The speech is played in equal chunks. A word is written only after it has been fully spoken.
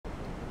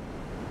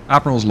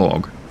Admiral's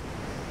Log.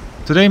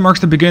 Today marks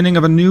the beginning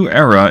of a new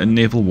era in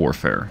naval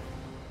warfare.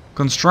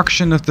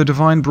 Construction of the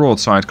Divine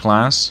Broadside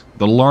class,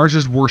 the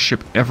largest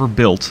warship ever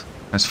built,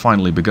 has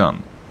finally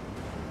begun.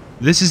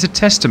 This is a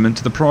testament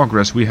to the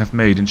progress we have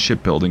made in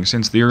shipbuilding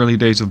since the early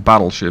days of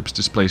battleships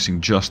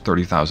displacing just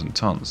 30,000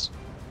 tons.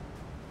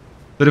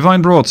 The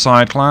Divine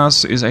Broadside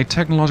class is a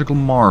technological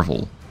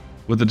marvel,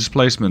 with a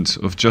displacement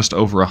of just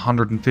over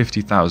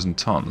 150,000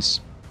 tons.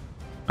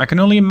 I can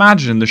only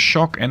imagine the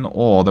shock and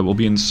awe that will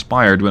be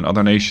inspired when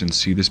other nations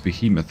see this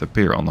behemoth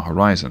appear on the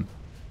horizon.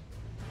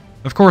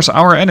 Of course,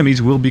 our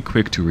enemies will be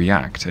quick to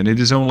react, and it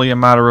is only a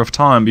matter of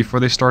time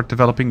before they start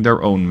developing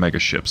their own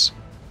megaships.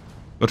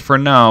 But for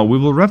now, we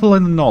will revel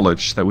in the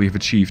knowledge that we have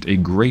achieved a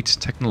great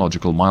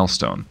technological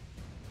milestone.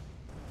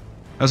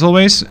 As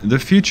always, the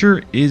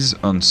future is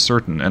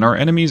uncertain, and our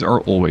enemies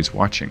are always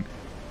watching.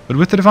 But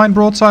with the Divine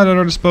Broadside at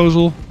our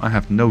disposal, I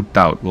have no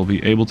doubt we'll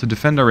be able to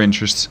defend our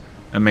interests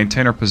and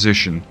maintain our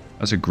position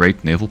as a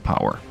great naval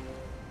power.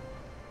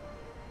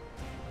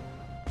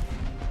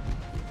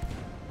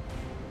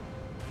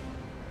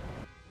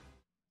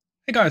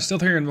 Hey guys, still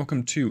here and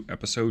welcome to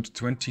episode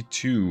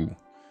 22.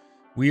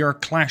 We are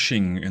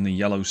clashing in the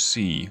Yellow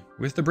Sea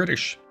with the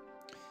British.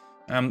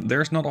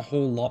 There's not a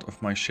whole lot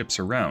of my ships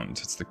around.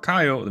 It's the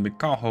Kaio, the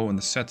Mikaho and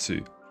the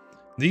Setsu.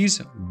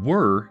 These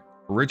were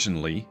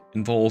originally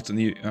involved in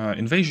the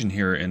invasion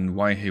here in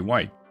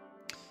Weihaiwei.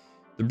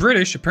 The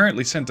British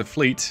apparently sent a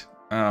fleet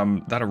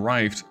that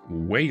arrived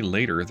way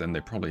later than they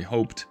probably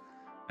hoped,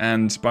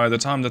 and by the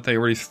time that they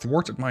already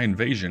thwarted my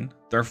invasion,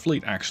 their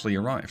fleet actually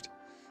arrived.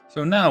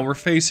 So now we're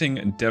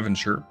facing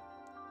Devonshire,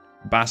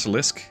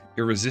 Basilisk,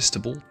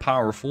 Irresistible,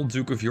 Powerful,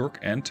 Duke of York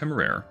and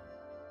Temeraire.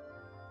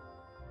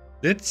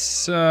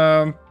 It's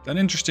an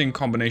interesting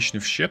combination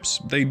of ships.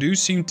 They do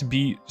seem to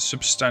be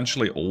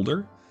substantially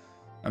older.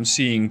 I'm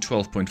seeing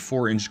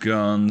 12.4 inch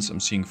guns, I'm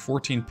seeing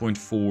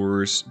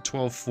 14.4s,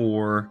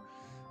 12.4,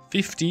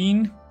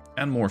 15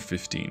 and more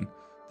 15.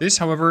 This,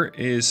 however,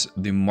 is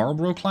the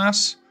Marlborough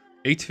class,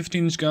 8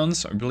 15-inch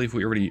guns. I believe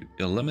we already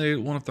eliminated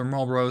one of their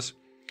Marlboroughs.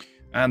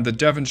 And the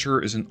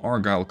Devonshire is an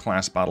Argyle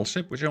class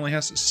battleship, which only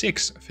has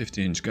 6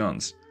 15-inch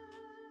guns.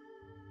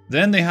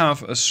 Then they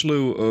have a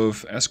slew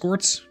of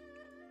escorts,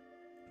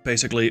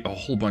 basically a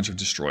whole bunch of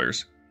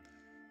destroyers.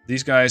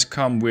 These guys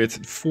come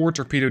with 4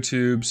 torpedo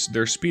tubes.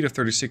 Their speed of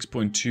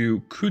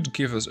 36.2 could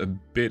give us a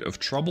bit of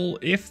trouble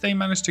if they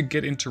manage to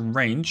get into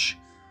range.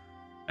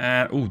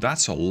 And, ooh,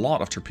 that's a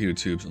lot of torpedo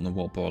tubes on the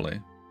Walpole.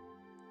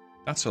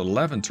 That's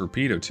 11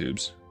 torpedo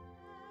tubes.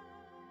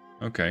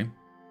 Okay.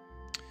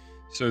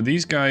 So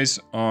these guys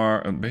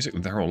are,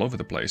 basically, they're all over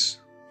the place.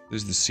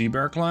 There's the Sea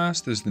Bear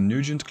class, there's the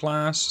Nugent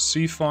class,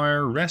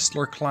 Seafire,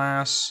 Wrestler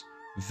class,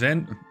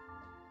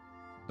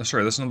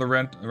 sorry, that's another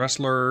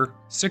Wrestler,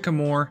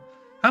 Sycamore.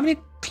 How many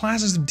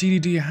classes of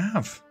DD do you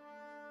have?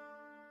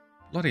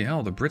 Bloody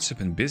hell, the Brits have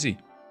been busy.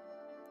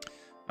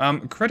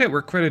 Credit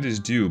where credit is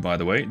due, by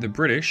the way. The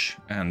British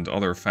and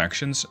other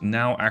factions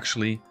now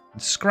actually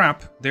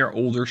scrap their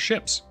older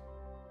ships.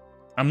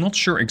 I'm not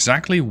sure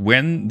exactly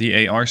when the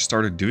AI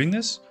started doing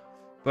this,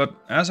 but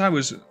as I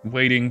was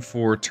waiting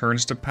for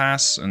turns to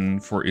pass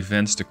and for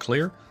events to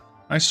clear,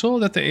 I saw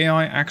that the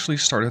AI actually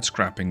started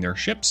scrapping their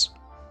ships.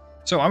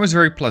 So I was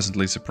very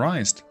pleasantly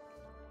surprised.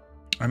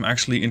 I'm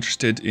actually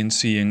interested in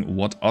seeing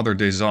what other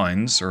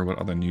designs or what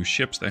other new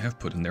ships they have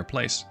put in their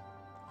place.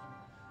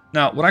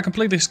 Now, what I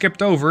completely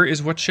skipped over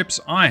is what ships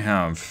I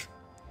have.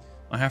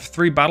 I have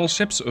 3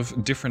 battleships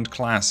of different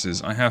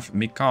classes. I have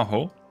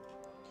Mikaho.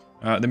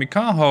 The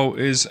Mikaho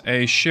is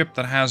a ship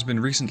that has been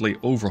recently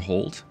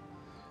overhauled.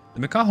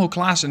 The Mikaho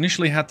class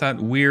initially had that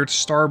weird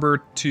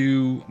starboard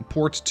 2,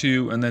 port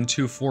 2, and then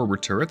 2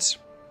 forward turrets.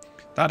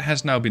 That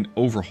has now been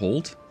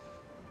overhauled,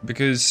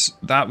 because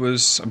that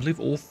was, I believe,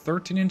 all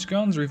 13-inch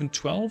guns, or even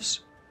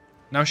 12s.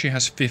 Now she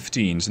has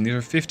 15s, and these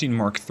are 15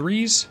 Mark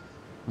IIIs,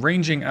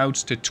 ranging out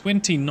to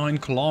 29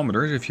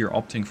 kilometers if you're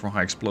opting for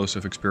high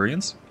explosive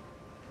experience.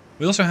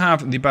 We also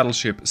have the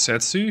battleship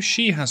Setsu.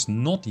 She has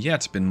not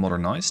yet been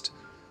modernized,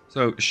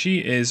 so she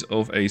is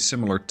of a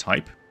similar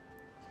type.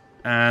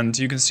 And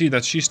you can see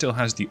that she still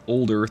has the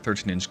older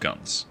 13-inch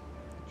guns.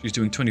 She's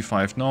doing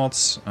 25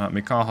 knots.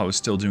 Mikaho is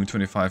still doing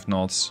 25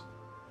 knots.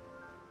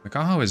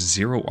 Mikaho has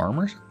 0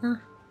 armor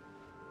somewhere?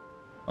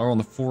 Or on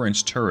the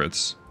 4-inch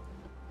turrets.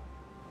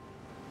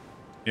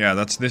 Yeah,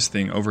 that's this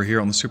thing over here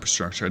on the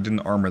superstructure. I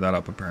didn't armor that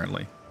up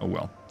apparently. Oh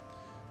well.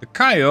 The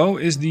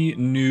Kaio is the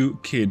new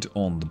kid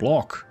on the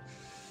block.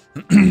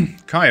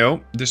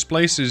 Kaio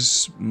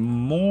displaces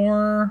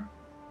more...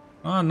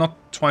 not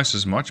twice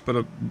as much,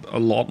 but a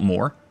lot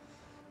more.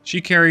 She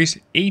carries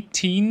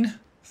 18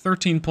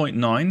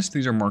 13.9s.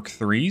 These are Mark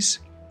IIIs.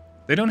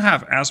 They don't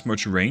have as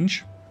much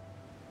range,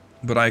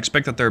 but I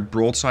expect that their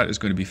broadside is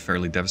going to be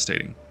fairly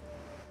devastating.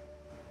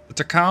 The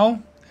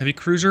Takao heavy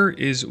cruiser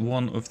is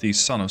one of the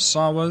Son of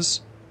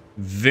Sawas.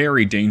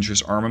 Very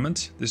dangerous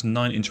armament. This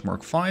 9-inch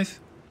Mark V.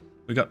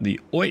 We got the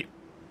Oi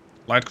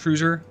light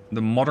cruiser,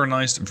 the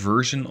modernized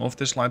version of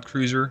this light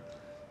cruiser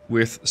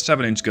with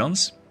 7-inch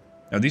guns.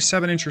 Now these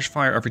 7-inchers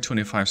fire every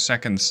 25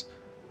 seconds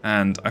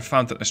And I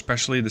found that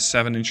especially the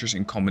 7 inchers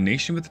in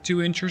combination with the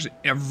 2 inchers,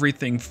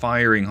 everything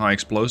firing high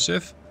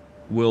explosive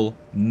will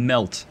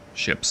melt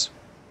ships.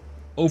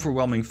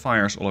 Overwhelming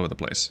fires all over the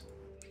place.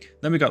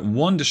 Then we got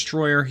 1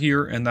 destroyer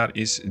here, and that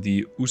is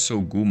the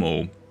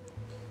Usogumo.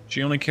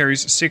 She only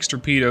carries 6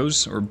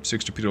 torpedoes, or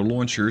 6 torpedo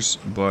launchers,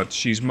 but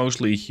she's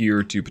mostly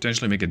here to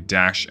potentially make a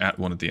dash at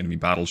one of the enemy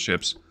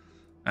battleships.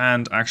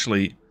 And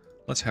actually,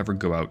 let's have her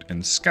go out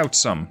and scout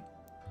some.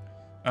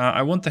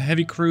 I want the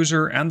heavy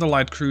cruiser and the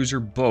light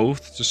cruiser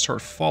both to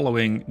start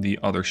following the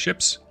other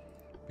ships.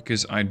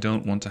 Because I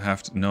don't want to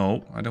have to...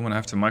 No, I don't want to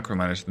have to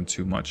micromanage them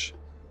too much.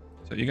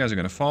 So you guys are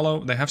going to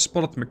follow. They have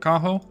spotted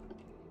Mikaho.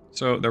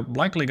 So they're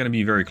likely going to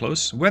be very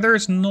close. Weather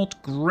is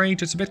not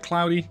great. It's a bit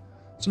cloudy.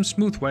 Some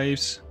smooth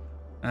waves.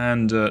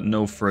 And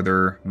no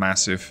further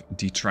massive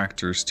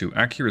detractors to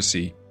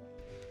accuracy.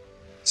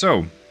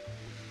 So,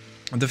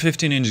 the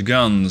 15-inch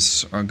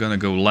guns are going to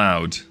go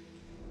loud.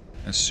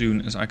 As soon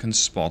as I can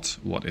spot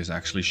what is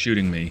actually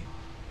shooting me.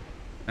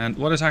 And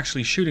what is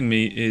actually shooting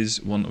me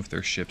is one of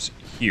their ships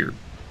here.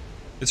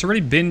 It's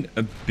already been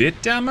a bit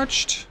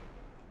damaged.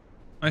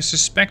 I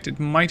suspect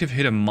it might have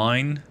hit a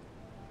mine.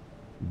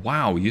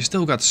 Wow, you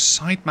still got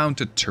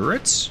side-mounted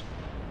turrets?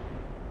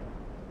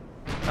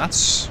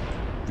 That's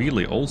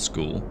really old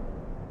school.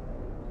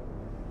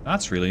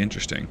 That's really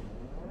interesting.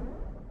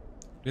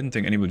 Didn't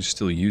think anybody's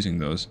still using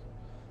those.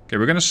 Okay,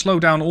 we're going to slow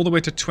down all the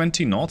way to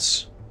 20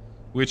 knots.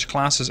 Which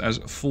classes as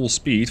full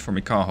speed for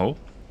Mikaho.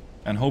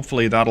 And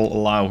hopefully that'll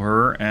allow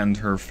her and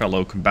her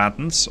fellow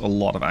combatants a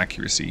lot of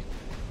accuracy.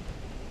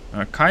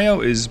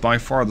 Kaio is by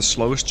far the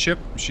slowest ship.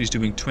 She's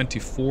doing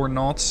 24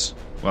 knots.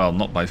 Well,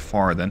 not by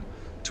far then.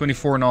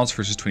 24 knots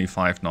versus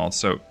 25 knots.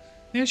 So,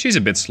 yeah, she's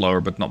a bit slower,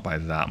 but not by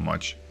that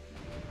much.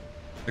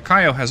 The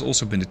Kaio has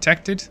also been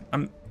detected.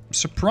 I'm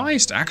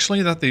surprised,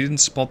 actually, that they didn't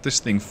spot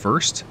this thing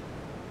first.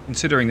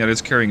 Considering that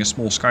it's carrying a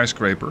small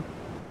skyscraper.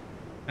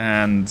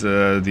 And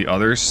the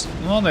others,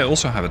 well, they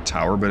also have a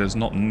tower, but it's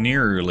not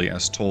nearly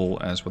as tall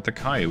as what the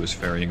Kaio is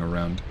ferrying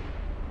around.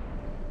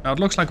 Now, it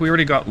looks like we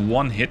already got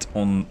 1 hit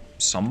on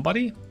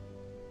somebody.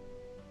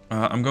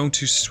 I'm going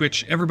to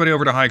switch everybody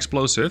over to high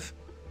explosive,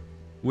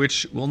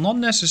 which will not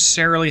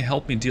necessarily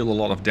help me deal a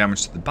lot of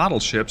damage to the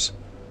battleships,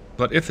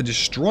 but if a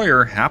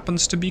destroyer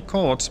happens to be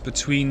caught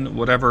between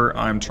whatever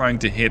I'm trying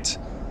to hit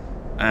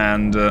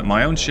and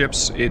my own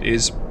ships, it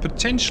is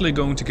potentially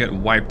going to get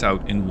wiped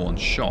out in 1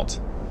 shot.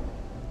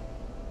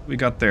 We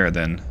got there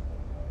then.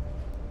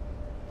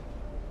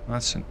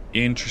 That's an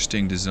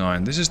interesting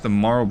design. This is the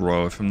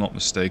Marlborough, if I'm not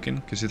mistaken,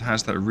 because it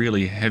has that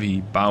really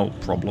heavy bow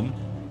problem.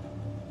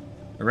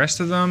 The rest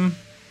of them,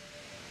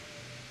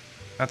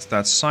 that's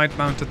that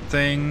side-mounted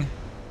thing.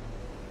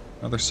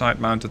 Another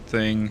side-mounted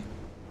thing.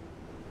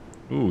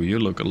 Ooh, you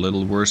look a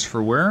little worse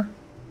for wear.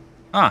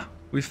 Ah,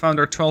 we found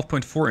our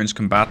 12.4-inch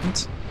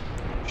combatant.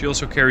 She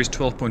also carries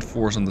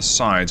 12.4s on the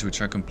sides,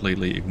 which I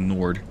completely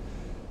ignored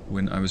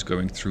when I was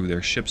going through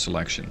their ship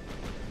selection.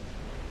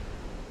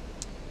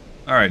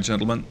 Alright,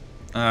 gentlemen.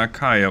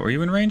 Kaio, are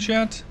you in range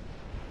yet?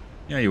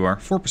 Yeah, you are.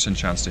 4%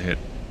 chance to hit.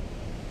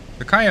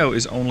 The Kaio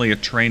is only a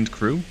trained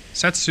crew.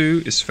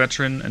 Setsu is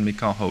veteran and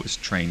Mikaho is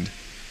trained.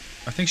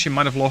 I think she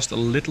might have lost a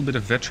little bit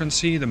of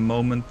veterancy the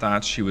moment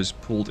that she was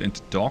pulled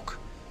into dock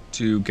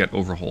to get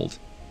overhauled.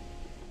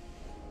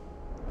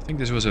 I think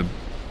this was a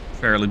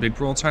fairly big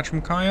broadside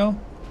from Kaio.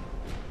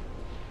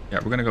 Yeah,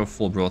 we're gonna go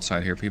full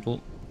broadside here,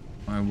 people.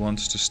 I want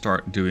to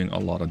start doing a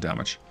lot of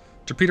damage.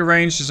 Torpedo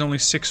range is only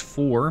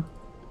 6.4,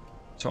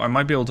 so I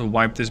might be able to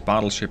wipe this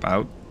battleship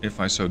out if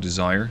I so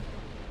desire.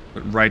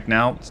 But right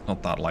now, it's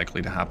not that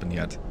likely to happen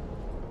yet.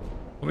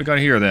 What we got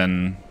here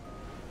then?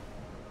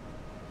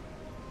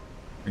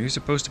 Are you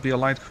supposed to be a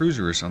light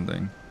cruiser or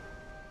something?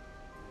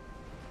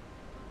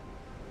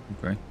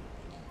 Okay.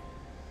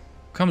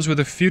 Comes with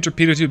a few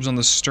torpedo tubes on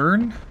the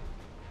stern.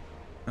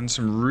 And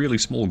some really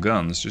small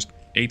guns, just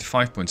 8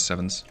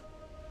 5.7s.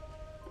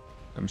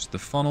 Comes to the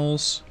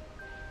funnels.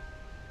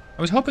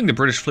 I was hoping the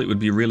British fleet would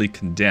be really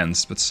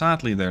condensed, but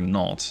sadly they're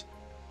not.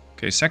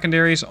 Okay,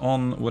 secondaries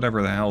on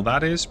whatever the hell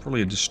that is.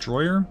 Probably a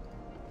destroyer.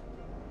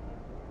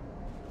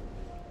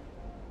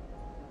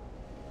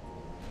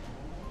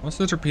 What's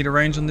the torpedo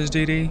range on this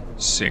DD?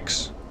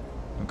 6.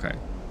 Okay.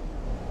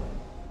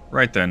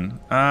 Right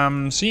then.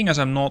 Seeing as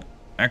I'm not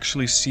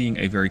actually seeing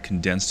a very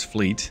condensed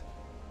fleet,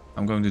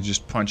 I'm going to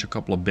just punch a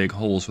couple of big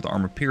holes with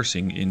armor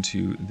piercing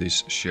into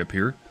this ship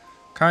here.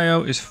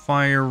 Kaio is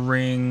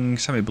firing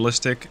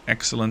semi-ballistic.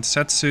 Excellent.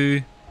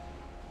 Setsu,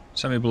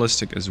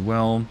 semi-ballistic as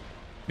well.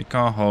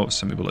 Mikaho,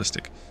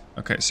 semi-ballistic.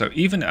 Okay, so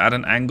even at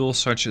an angle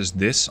such as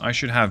this, I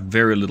should have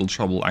very little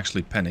trouble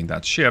actually penning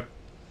that ship.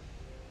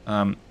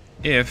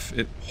 If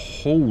it...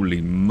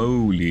 Holy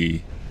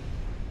moly.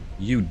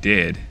 You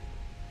did.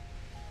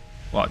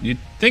 Well, you'd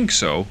think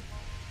so.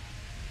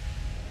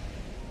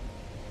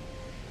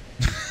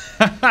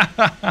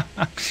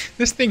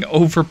 This thing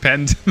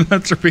overpenned the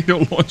torpedo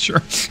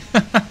launcher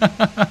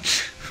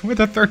with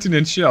a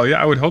 13-inch shell.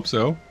 Yeah, I would hope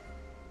so.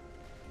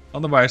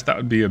 Otherwise, that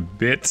would be a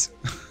bit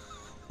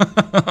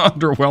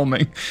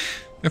underwhelming.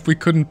 if we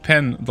couldn't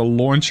pen the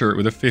launcher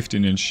with a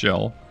 15-inch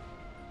shell.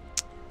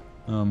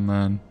 Oh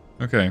man.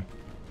 Okay.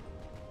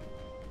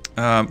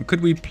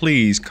 Could we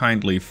please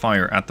kindly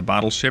fire at the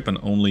battleship and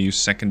only use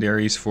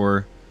secondaries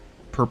for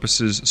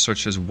purposes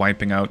such as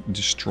wiping out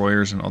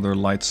destroyers and other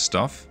light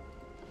stuff?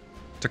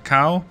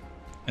 Takao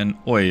and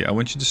Oi, I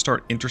want you to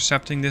start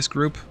intercepting this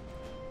group.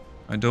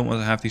 I don't want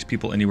to have these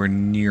people anywhere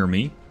near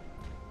me.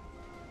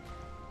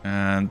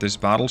 And this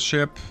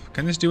battleship,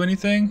 can this do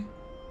anything?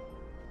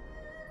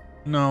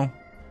 No.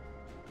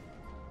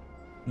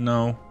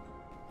 No.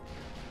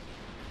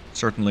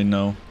 Certainly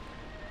no.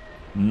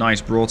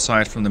 Nice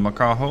broadside from the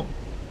Makaho.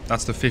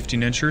 That's the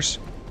 15-inchers.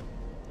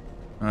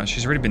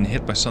 She's already been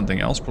hit by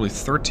something else, probably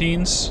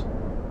 13s.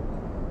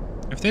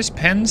 If this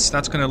pens,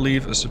 that's going to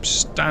leave a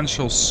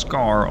substantial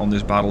scar on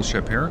this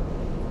battleship here.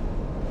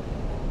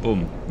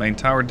 Boom. Main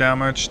tower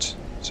damaged.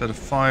 Set of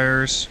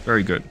fires.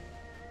 Very good.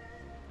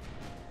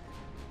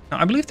 Now,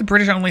 I believe the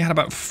British only had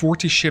about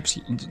 40 ships.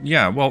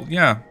 Yeah, well,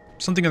 yeah.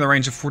 Something in the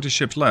range of 40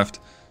 ships left.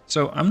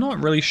 So I'm not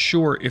really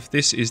sure if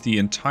this is the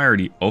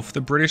entirety of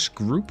the British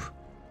group.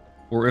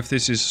 Or if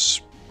this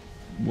is,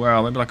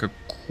 well, maybe like a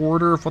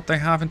quarter of what they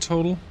have in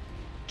total.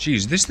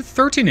 Jeez, this is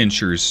the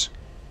 13-inchers.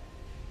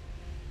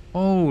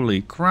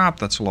 Holy crap,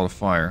 that's a lot of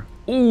fire.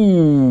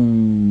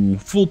 Ooh,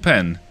 full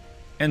pen.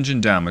 Engine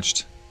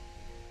damaged.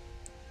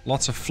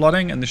 Lots of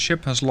flooding, and the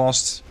ship has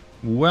lost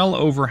well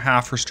over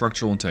half her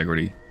structural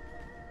integrity.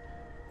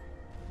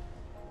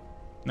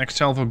 Next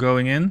salvo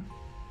going in.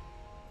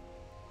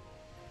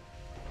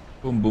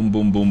 Boom, boom,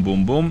 boom, boom,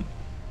 boom, boom.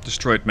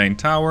 Destroyed main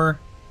tower.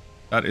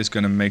 That is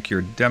going to make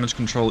your damage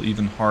control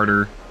even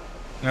harder.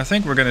 And I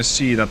think we're going to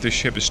see that this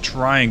ship is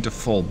trying to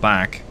fall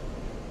back.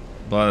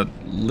 But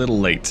a little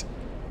late.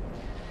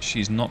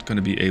 She's not going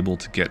to be able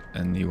to get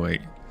anyway.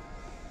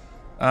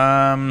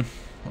 What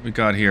we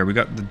got here? We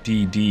got the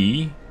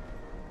DD.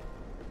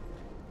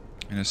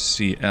 And a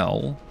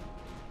CL.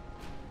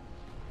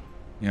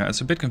 Yeah, it's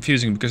a bit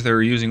confusing because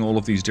they're using all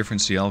of these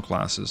different CL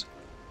classes.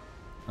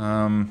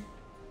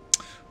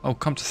 Oh,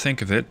 come to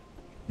think of it,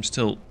 I'm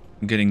still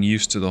getting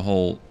used to the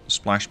whole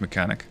splash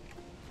mechanic.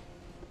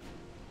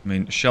 I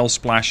mean, shell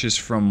splashes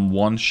from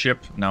one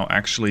ship now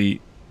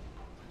actually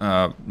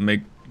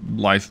make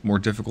life more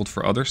difficult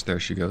for others. There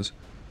she goes.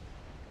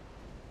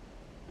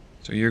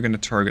 So you're going to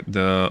target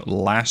the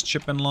last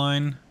ship in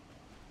line.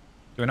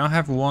 Do I now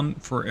have one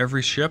for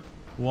every ship?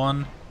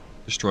 One.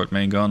 Destroyed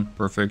main gun.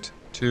 Perfect.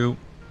 2.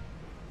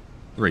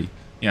 3.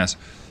 Yes.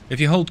 If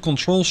you hold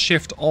Control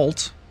Shift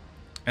Alt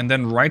and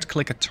then right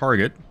click a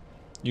target,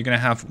 you're going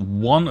to have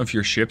one of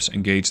your ships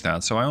engage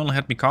that. So I only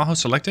had Mikaho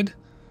selected.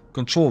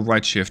 Control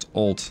right shift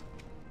alt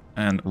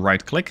and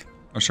right click.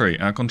 Oh, sorry.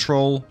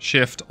 Control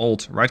Shift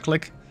Alt right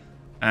click.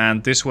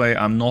 And this way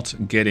I'm not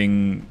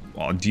getting,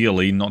 well,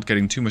 ideally, not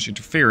getting too much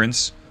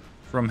interference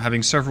from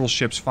having several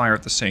ships fire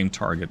at the same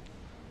target.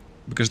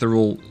 Because they're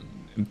all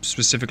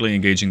specifically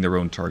engaging their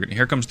own target.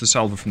 Here comes the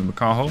salvo from the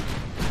Makaho.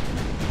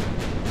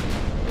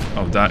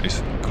 Oh, that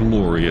is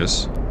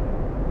glorious.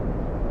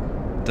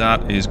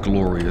 That is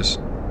glorious.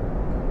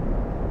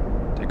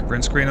 Take a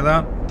print screen of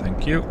that.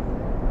 Thank you.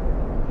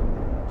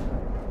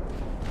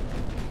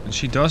 And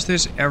she does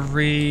this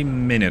every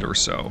minute or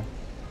so.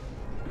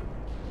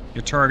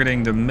 You're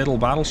targeting the middle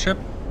battleship.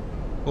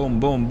 Boom,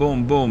 boom,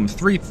 boom, boom.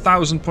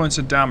 3,000 points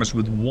of damage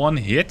with one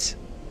hit.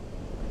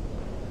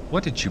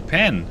 What did you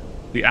pen?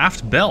 The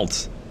aft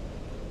belt.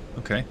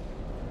 Okay.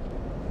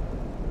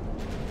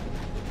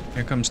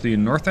 Here comes the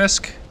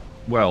Northesk.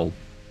 Well,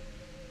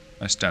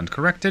 I stand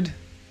corrected.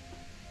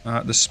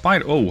 The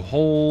Spider... Oh,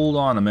 hold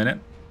on a minute.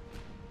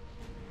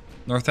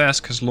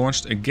 Northesk has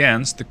launched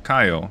against the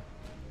Kaio.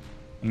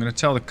 I'm going to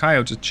tell the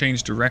Kaio to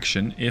change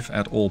direction, if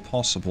at all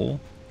possible.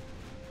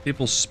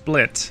 People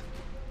split.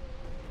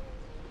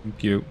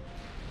 Thank you.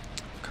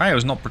 Kaio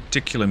is not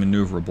particularly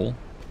maneuverable.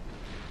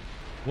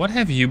 What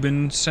have you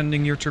been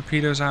sending your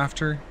torpedoes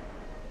after?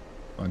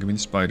 Oh, give me the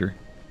Spider.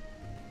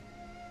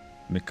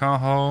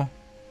 Mikaho.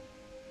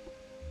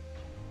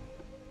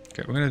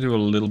 Okay, we're going to do a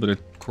little bit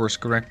of course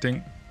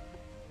correcting.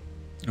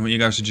 I want you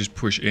guys to just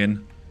push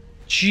in.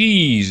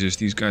 Jesus,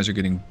 these guys are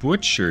getting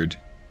butchered.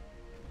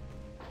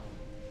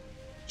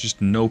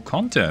 Just no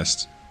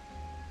contest.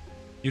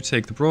 You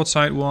take the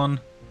broadside one.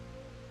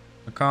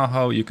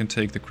 Makaho, you can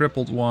take the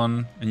crippled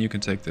one. And you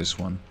can take this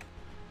one.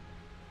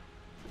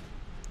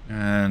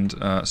 And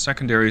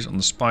secondaries on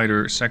the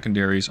Spider.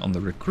 Secondaries on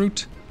the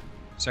Recruit.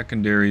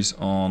 Secondaries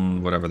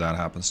on whatever that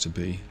happens to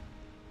be.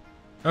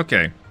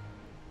 Okay.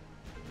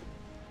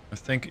 I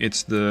think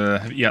it's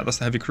the... Yeah, that's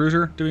the heavy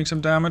cruiser doing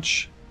some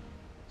damage.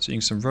 Seeing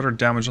some rudder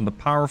damage on the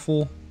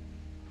powerful.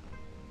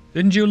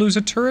 Didn't you lose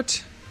a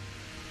turret?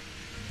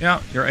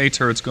 Yeah, your A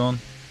turret's gone.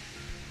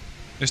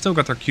 They still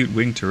got their cute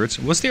wing turrets.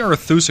 What's the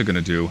Arethusa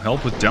gonna do?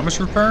 Help with damage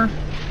repair?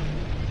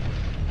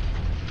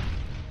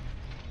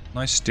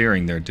 Nice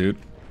steering there, dude.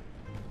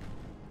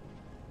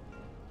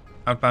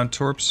 Outbound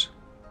torps.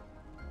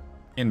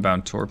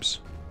 Inbound torps.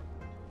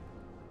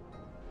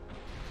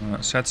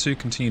 Satsu,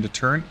 continue to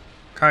turn.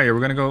 Kaya, we're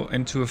gonna go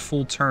into a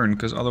full turn,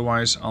 because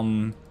otherwise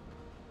I'm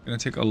Gonna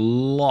take a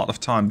lot of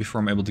time before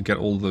I'm able to get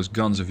all of those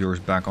guns of yours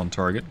back on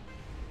target.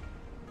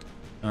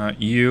 I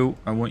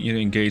want you to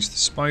engage the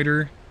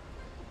spider.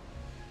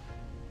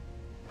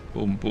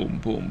 Boom, boom,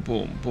 boom,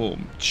 boom,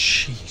 boom.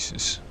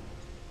 Jesus.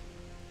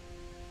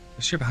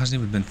 The ship hasn't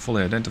even been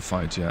fully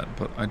identified yet,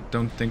 but I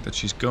don't think that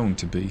she's going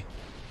to be.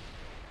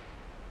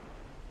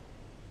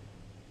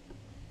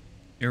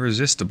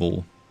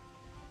 Irresistible.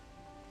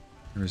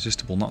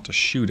 Irresistible not to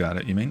shoot at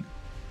it, you mean?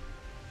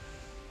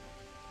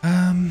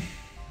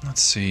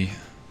 Let's see.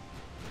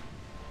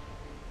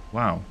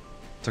 Wow.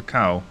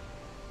 Takao.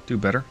 Do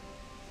better.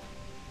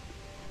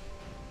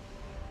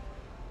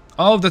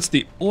 Oh, that's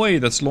the Oi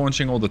that's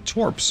launching all the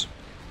torps.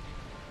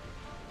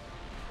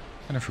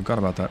 Kind of forgot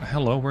about that.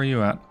 Hello, where are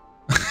you at?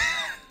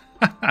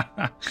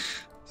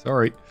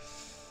 Sorry.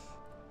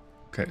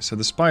 Okay, so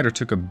the spider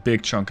took a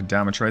big chunk of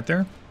damage right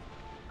there.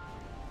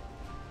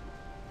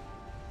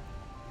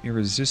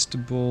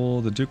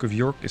 Irresistible. The Duke of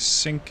York is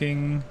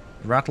sinking.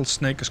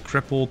 Rattlesnake is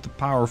crippled. The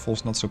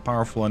Powerful's not so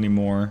powerful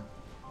anymore.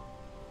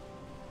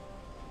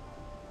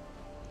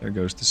 There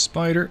goes the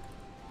spider.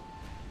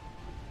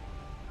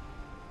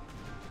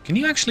 Can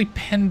you actually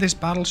pen this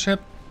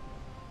battleship?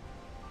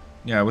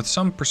 Yeah, with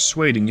some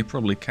persuading you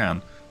probably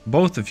can.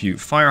 Both of you,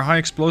 fire high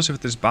explosive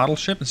at this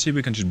battleship and see if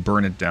we can just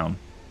burn it down.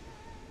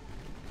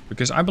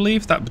 Because I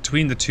believe that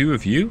between the two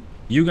of you,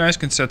 you guys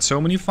can set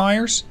so many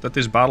fires that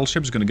this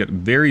battleship is going to get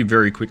very,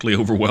 very quickly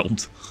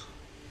overwhelmed.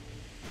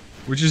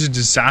 Which is a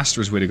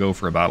disastrous way to go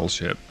for a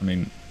battleship. I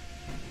mean,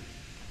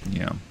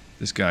 yeah,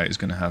 this guy is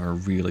going to have a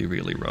really,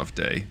 really rough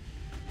day.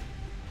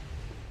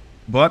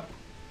 But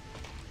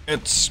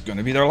it's going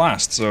to be their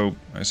last, so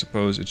I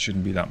suppose it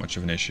shouldn't be that much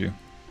of an issue.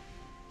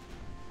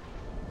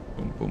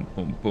 Boom, boom,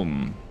 boom,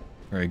 boom.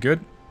 Very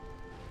good.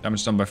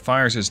 Damage done by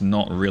fires is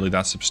not really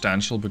that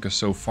substantial because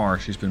so far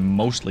she's been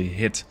mostly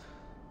hit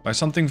by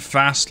something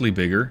vastly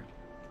bigger.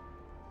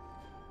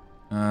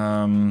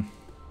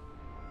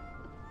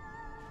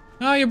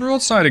 Ah, your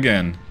broadside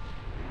again.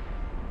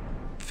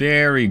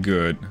 Very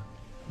good.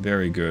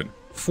 Very good.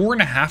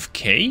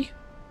 4.5k?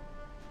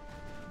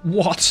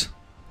 What?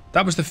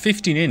 That was the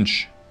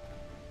 15-inch.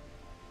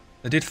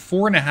 That did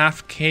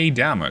 4.5k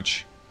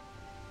damage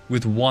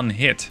with one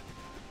hit.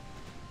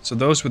 So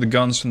those were the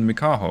guns from the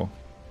Mikaho.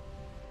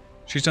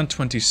 She's done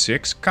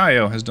 26,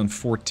 Kaio has done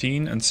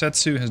 14, and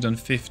Setsu has done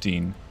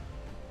 15.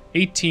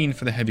 18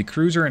 for the heavy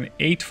cruiser and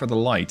 8 for the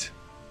light.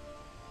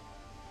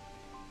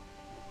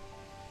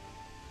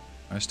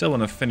 I still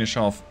want to finish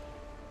off,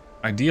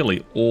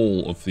 ideally,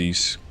 all of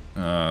these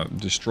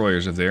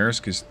destroyers of theirs,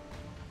 because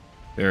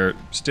they're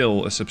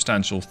still a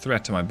substantial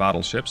threat to my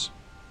battleships.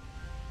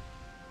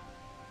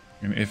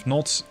 And if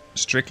not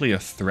strictly a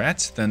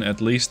threat, then at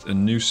least a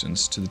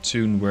nuisance to the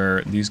tune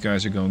where these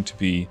guys are going to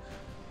be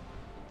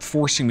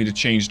forcing me to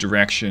change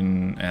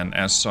direction and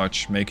as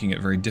such making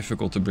it very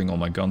difficult to bring all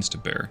my guns to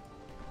bear.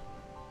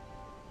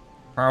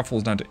 Powerful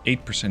is down to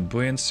 8%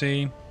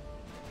 buoyancy.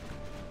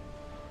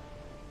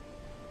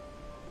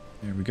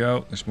 There we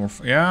go. There's more.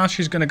 Yeah,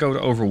 she's going to go to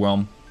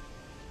overwhelm.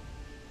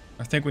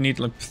 I think we need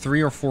like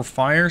 3 or 4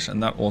 fires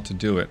and that ought to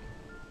do it.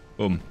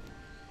 Boom.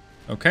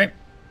 Okay.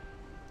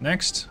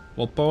 Next.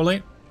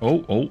 Walpole.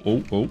 Oh, oh,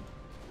 oh, oh.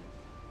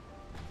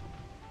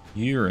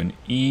 You're an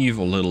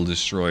evil little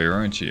destroyer,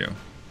 aren't you?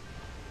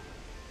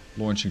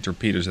 Launching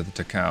torpedoes at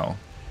the Takao.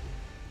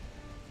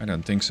 I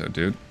don't think so,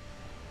 dude.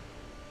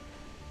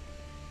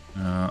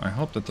 I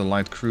hope that the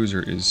light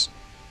cruiser is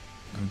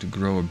going to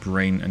grow a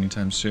brain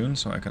anytime soon,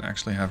 so I can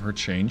actually have her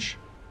change.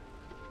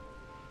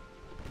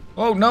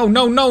 Oh, no,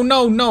 no, no,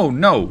 no, no,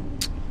 no!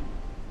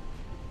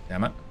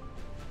 Damn it.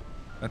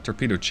 That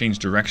torpedo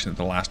changed direction at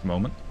the last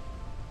moment.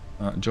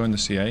 Join the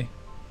CA.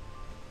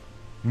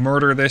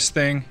 Murder this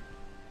thing.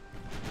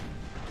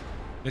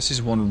 This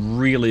is one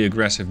really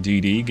aggressive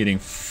DD, getting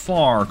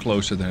far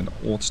closer than it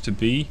ought to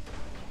be.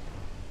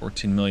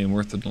 14 million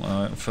worth of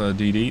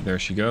DD. There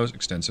she goes.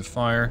 Extensive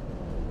fire.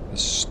 The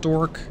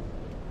Stork.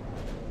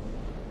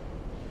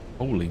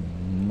 Holy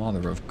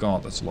mother of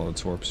God, that's a lot of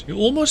torps. You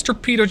almost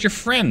torpedoed your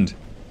friend!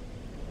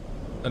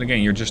 Then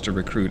again, you're just a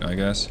recruit, I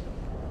guess.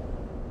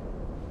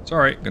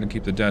 Sorry, gonna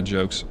keep the dad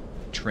jokes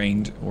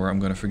trained, or I'm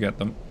gonna forget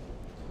them.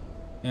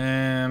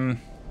 Any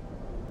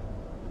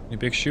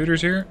big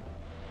shooters here?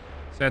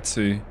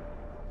 Setsu.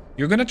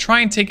 You're gonna try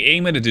and take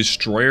aim at a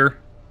destroyer?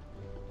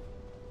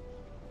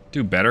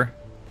 Do better.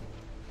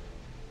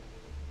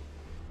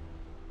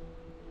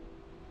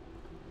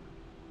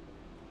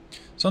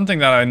 Something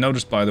that I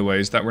noticed, by the way,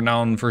 is that we're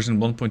now on version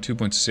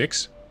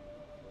 1.2.6.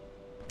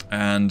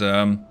 And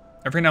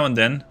every now and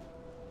then,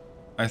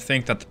 I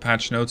think that the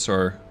patch notes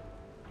are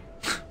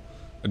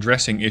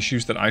addressing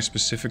issues that I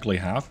specifically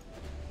have.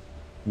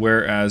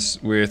 Whereas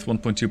with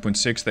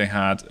 1.2.6 they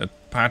had a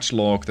patch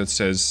log that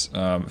says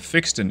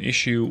fixed an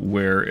issue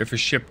where if a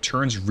ship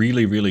turns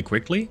really, really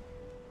quickly,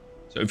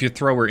 so if you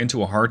throw her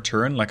into a hard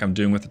turn like I'm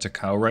doing with the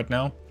Takao right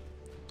now,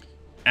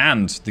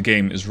 and the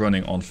game is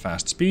running on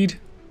fast speed,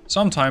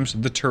 sometimes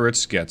the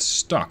turrets get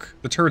stuck.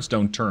 The turrets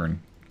don't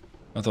turn.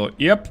 I thought,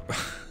 yep,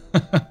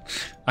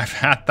 I've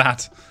had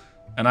that.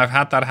 And I've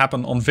had that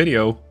happen on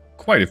video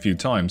quite a few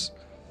times.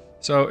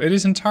 So it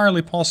is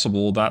entirely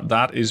possible that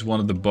that is one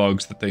of the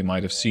bugs that they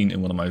might have seen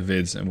in one of my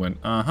vids and went,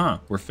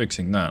 we're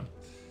fixing that.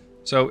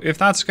 So if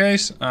that's the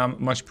case,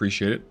 much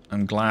appreciated.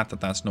 I'm glad that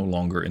that's no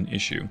longer an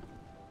issue.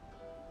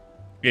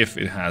 If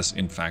it has,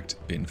 in fact,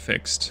 been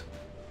fixed.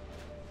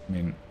 I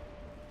mean,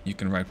 you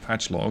can write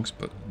patch logs,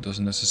 but it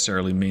doesn't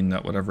necessarily mean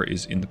that whatever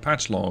is in the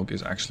patch log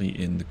is actually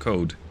in the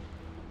code.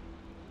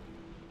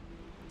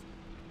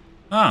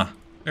 Ah,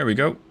 there we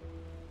go.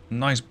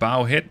 Nice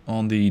bow hit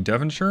on the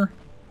Devonshire.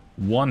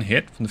 One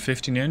hit from the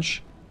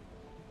 15-inch.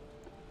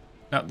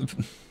 Now,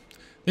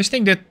 this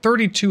thing did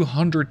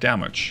 3,200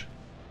 damage.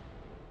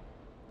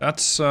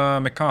 That's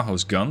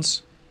Mikaho's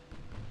guns.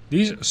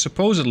 These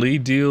supposedly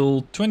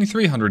deal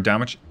 2,300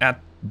 damage at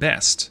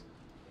best.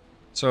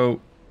 So,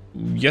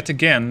 yet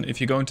again,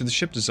 if you go into the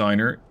ship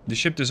designer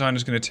is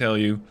going to tell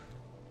you,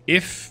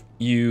 if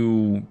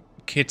you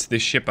kit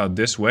this ship out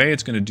this way,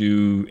 it's going to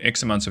do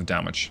X amounts of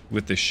damage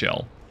with this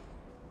shell.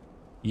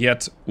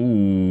 Yet,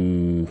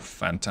 ooh,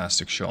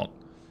 fantastic shot.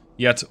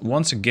 Yet,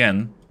 once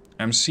again,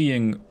 I'm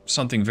seeing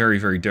something very,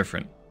 very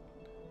different.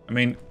 I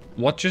mean,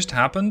 what just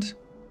happened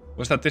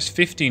was that this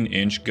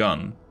 15-inch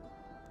gun,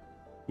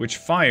 which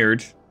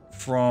fired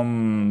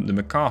from the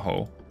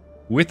Mikaho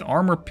with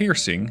armor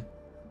piercing,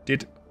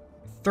 did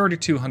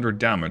 3,200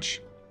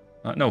 damage.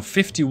 No,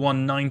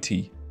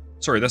 5,190.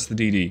 Sorry, that's the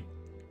DD.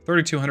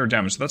 3,200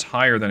 damage, so that's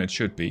higher than it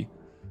should be.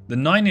 The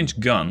 9-inch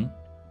gun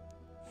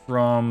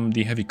from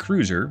the heavy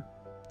cruiser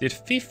did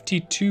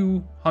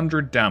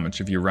 5,200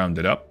 damage if you round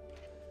it up.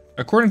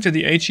 According to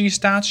the HE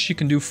stats, she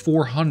can do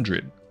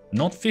 400.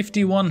 Not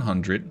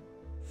 5,100,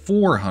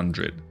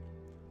 400.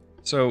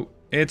 So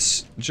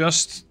it's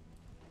just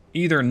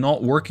either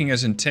not working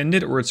as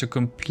intended, or it's a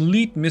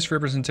complete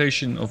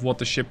misrepresentation of what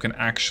the ship can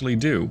actually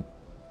do.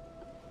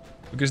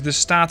 Because the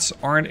stats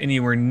aren't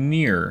anywhere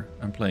near.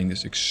 I'm playing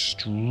this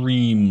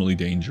extremely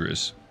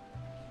dangerous.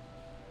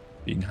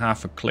 Being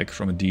half a click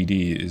from a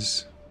DD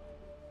is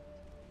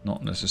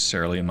not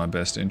necessarily in my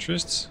best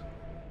interests.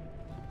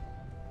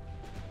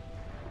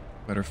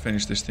 Better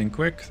finish this thing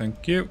quick,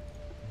 thank you.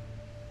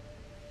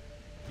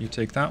 You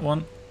take that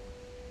one.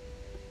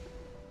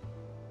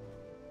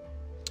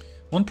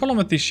 One problem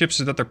with these ships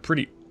is that they're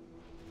pretty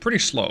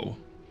slow.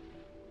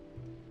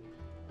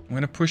 I'm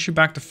going to push you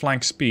back to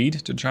flank speed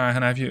to try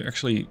and have you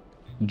actually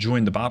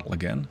join the battle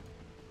again.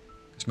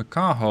 Because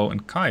Mikaho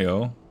and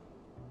Kaio...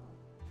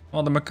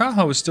 Well, the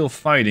Mikaho is still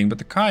fighting, but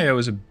the Kaio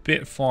is a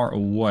bit far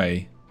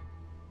away.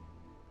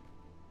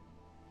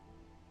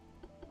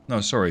 No,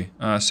 sorry.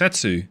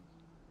 Setsu.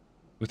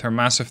 With her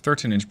massive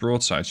 13-inch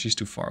broadside, she's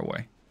too far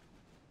away.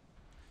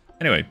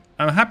 Anyway,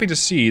 I'm happy to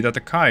see that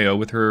the Kaio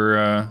with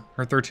her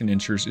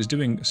 13-inchers is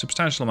doing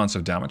substantial amounts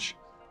of damage.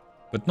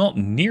 But not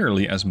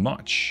nearly as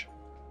much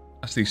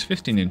as these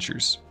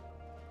 15-inchers.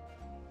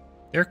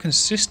 They're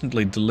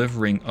consistently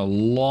delivering a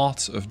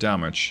lot of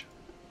damage.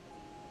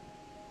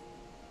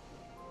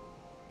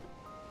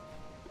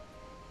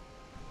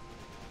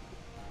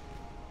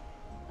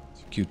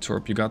 It's a cute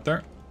torp you got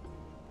there.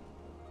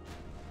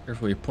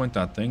 Careful you point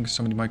that thing,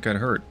 somebody might get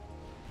hurt.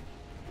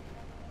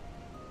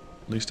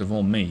 Least of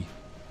all me.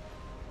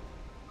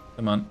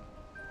 Come on.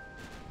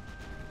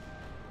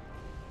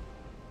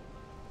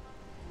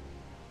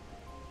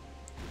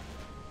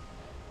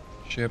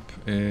 Ship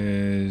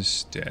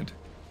is dead.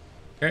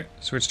 Okay,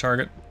 switch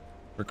target.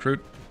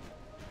 Recruit.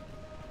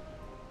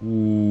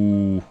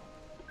 Ooh.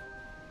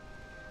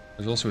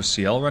 There's also a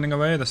CL running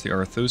away. That's the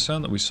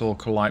Arethusa that we saw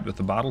collide with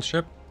the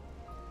battleship.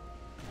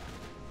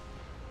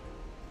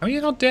 How are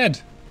you not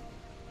dead?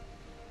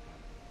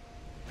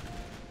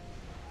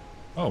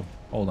 Oh,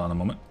 hold on a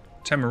moment.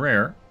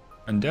 Temeraire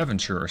and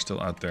Devonshire are still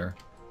out there.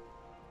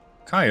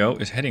 Kaio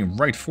is heading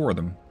right for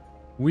them.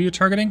 Who are you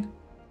targeting?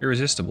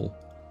 Irresistible.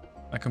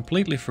 I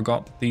completely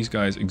forgot that these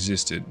guys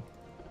existed.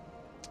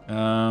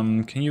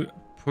 Can you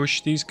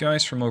push these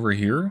guys from over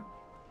here?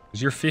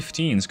 Because your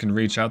 15s can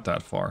reach out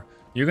that far.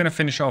 You're going to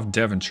finish off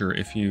Devonshire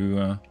if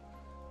you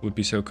would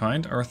be so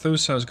kind.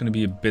 Arethusa is going to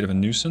be a bit of a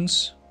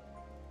nuisance.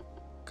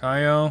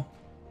 Kaio.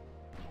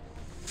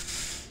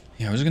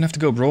 Yeah, we're just going to have to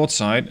go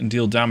broadside and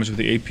deal damage with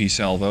the AP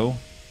salvo.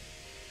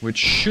 Which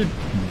should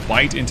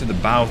bite into the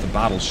bow of the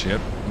battleship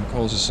and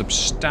cause a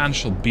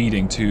substantial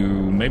beating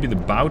to maybe the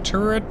bow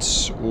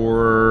turrets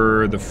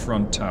or the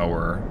front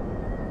tower.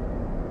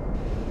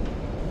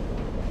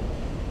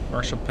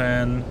 Partial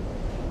pen.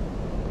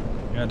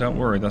 Yeah, don't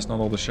worry, that's not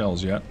all the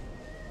shells yet.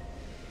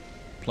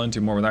 Plenty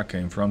more where that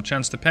came from.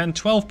 Chance to pen,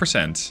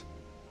 12%.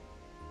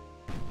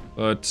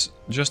 But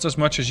just as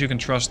much as you can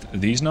trust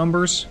these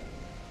numbers,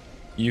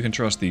 you can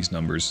trust these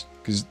numbers.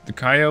 Because the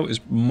Kaio is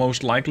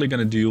most likely going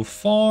to deal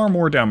far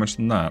more damage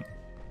than that.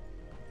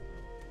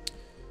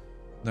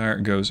 There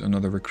goes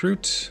another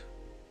recruit.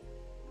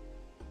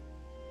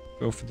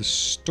 Go for the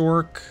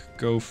Stork.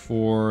 Go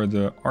for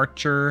the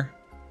Archer.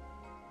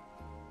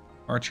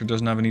 Archer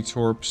doesn't have any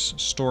torps.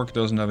 Stork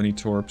doesn't have any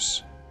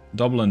torps.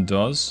 Dublin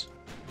does.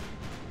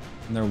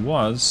 And there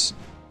was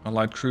a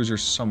light cruiser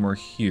somewhere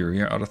here.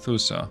 Yeah,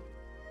 Arethusa.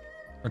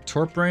 Her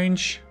torp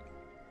range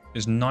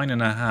is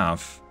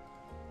 9.5.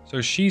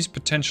 So she's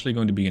potentially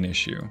going to be an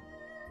issue.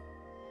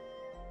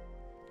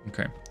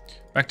 Okay.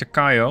 Back to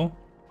Kaio.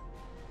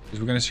 Because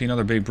we're going to see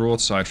another big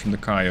broadside from the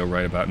Kaio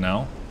right about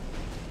now.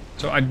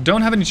 So I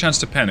don't have any chance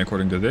to pen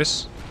according to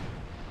this.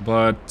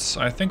 But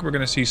I think we're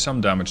going to see some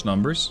damage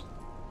numbers.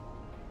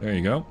 There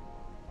you go.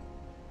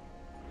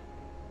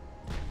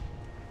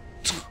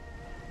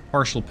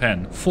 Partial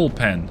pen. Full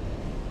pen.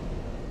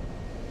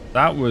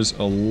 That was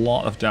a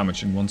lot of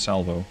damage in one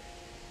salvo.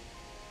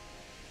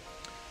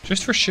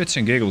 Just for shits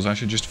and giggles, I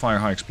should just fire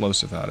high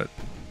explosive at it.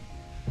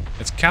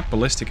 It's cap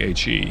ballistic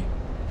HE.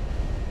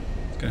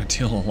 It's gonna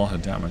deal a lot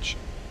of damage.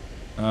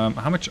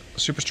 How much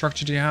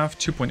superstructure do you have?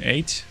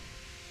 2.8.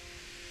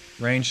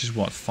 Range is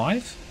what?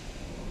 5?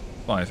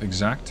 5,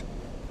 exact.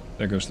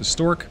 There goes the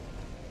stork.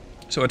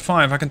 So at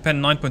 5, I can pen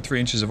 9.3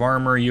 inches of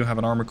armor. You have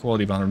an armor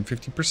quality of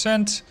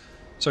 150%.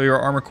 So your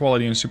armor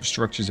quality and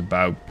superstructure is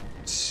about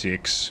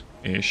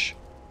 6-ish.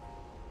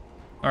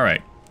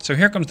 Alright. So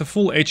here comes the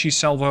full HE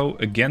salvo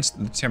against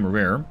the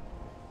Temeraire,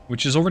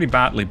 which is already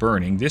badly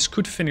burning. This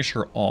could finish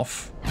her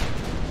off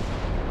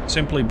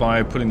simply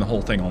by putting the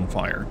whole thing on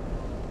fire.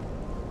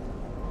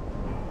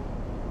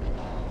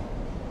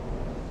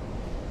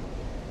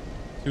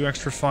 Two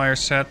extra fire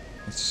set.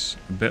 That's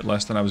a bit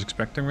less than I was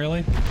expecting,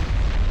 really.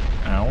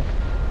 Ow.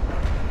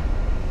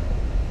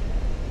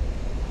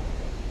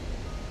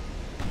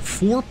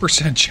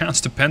 4%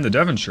 chance to pen the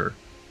Devonshire.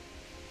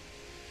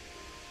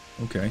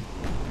 Okay.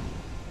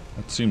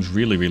 That seems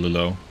really, really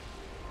low.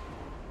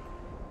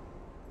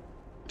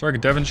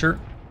 Target Devonshire.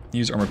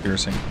 Use armor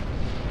piercing.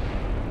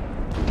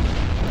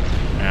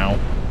 Ow.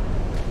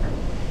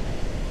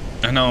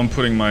 And now I'm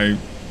putting my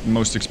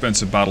most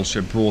expensive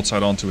battleship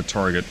broadside onto a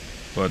target.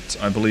 But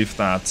I believe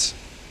that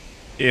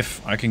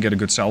if I can get a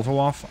good salvo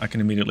off, I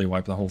can immediately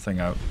wipe the whole thing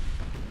out.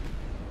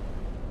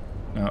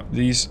 Now,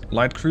 these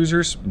light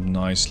cruisers,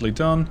 nicely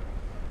done.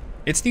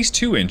 It's these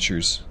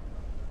 2-inchers.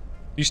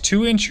 These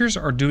 2-inchers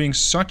are doing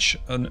such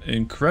an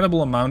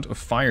incredible amount of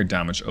fire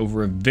damage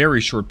over a very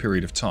short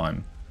period of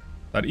time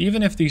that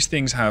even if these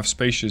things have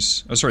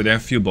spacious... Oh, sorry, they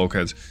have few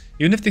bulkheads.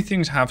 Even if these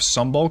things have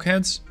some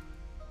bulkheads,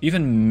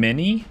 even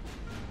many,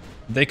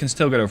 they can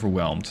still get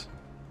overwhelmed.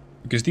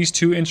 Because these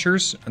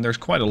 2-inchers, and there's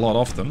quite a lot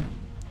of them,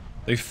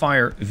 they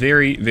fire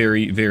very,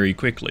 very, very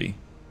quickly.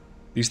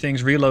 These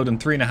things reload in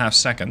 3.5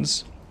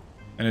 seconds,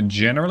 and it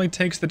generally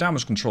takes the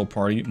damage control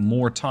party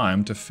more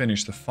time to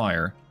finish the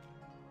fire.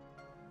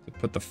 To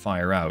put the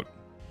fire out.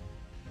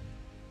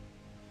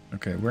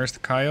 Okay, where's the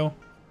Kaio?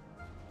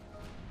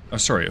 Oh,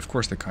 sorry, of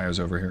course the Kaio's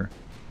over here.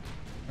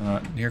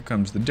 Here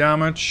comes the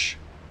damage.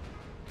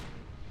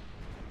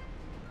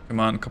 Come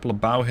on, a couple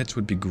of bow hits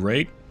would be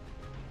great.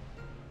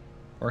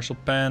 Partial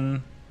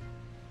pen.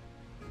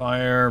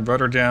 Fire,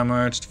 rudder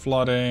damaged,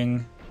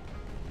 flooding.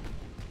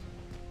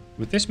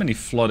 With this many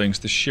floodings,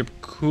 the ship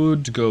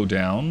could go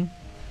down.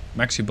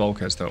 Maxi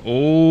bulkheads though.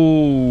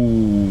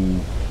 Oh!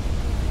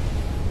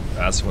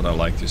 That's what I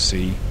like to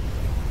see.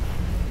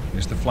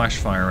 Here's the flash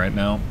fire right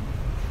now.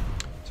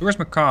 So where's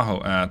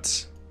Makaho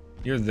at?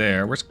 You're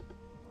there. Where's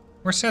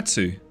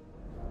Setsu?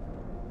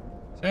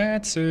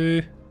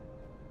 Setsu!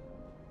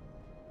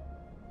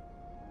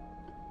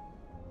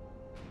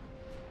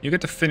 You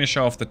get to finish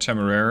off the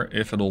Temeraire,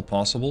 if at all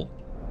possible.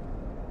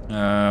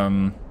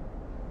 You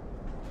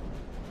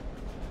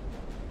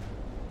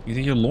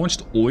think you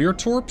launched all your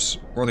torps?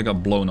 Or they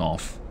got blown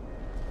off?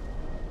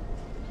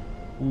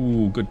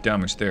 Ooh, good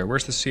damage there.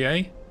 Where's the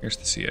CA? Here's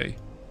the CA.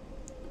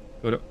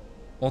 Go to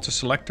auto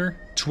selector.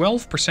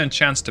 12%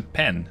 chance to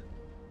pen.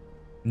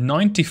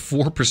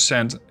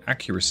 94%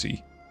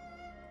 accuracy.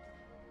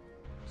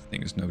 This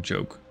thing is no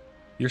joke.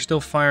 You're still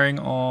firing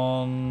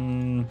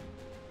on...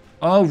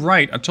 Oh,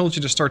 right. I told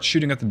you to start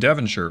shooting at the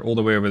Devonshire all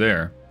the way over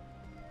there.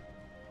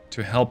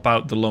 To help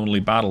out the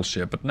lonely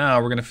battleship. But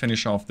now we're going to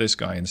finish off this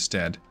guy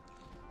instead.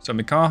 So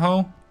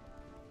Mikaho,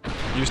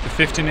 use the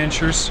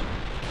 15-inchers.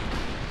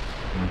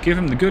 And give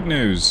him the good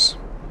news.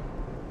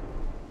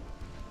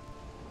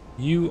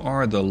 You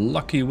are the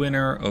lucky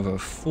winner of a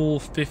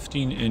full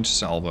 15-inch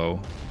salvo.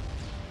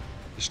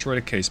 Destroy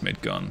the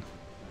casemate gun.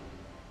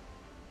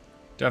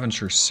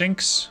 Devonshire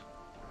sinks.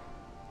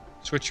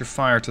 Switch your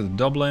fire to the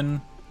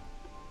Dublin.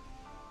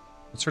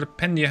 What sort of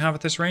pen do you have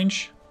at this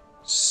range?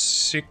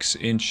 6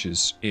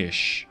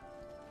 inches-ish.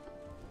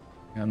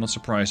 Yeah, I'm not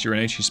surprised. You're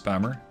an HE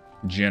spammer,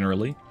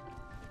 generally.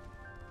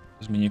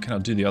 Doesn't mean you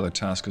cannot do the other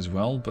task as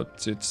well,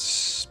 but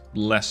it's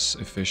less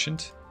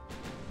efficient.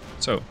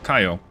 So,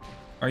 Kaio,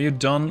 are you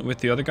done with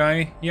the other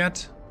guy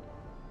yet?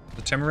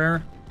 The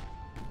Temeraire?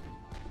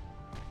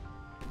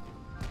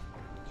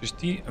 Just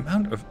the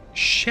amount of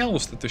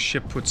shells that the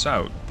ship puts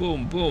out.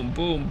 Boom, boom,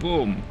 boom,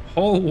 boom.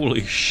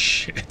 Holy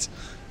shit.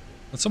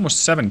 That's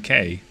almost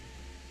 7k.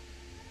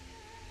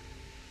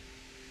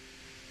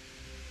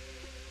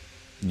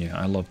 Yeah,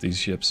 I love these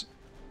ships.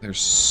 They're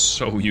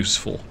so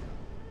useful.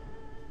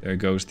 There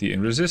goes the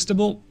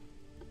Irresistible.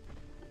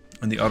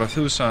 And the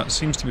Arethusa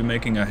seems to be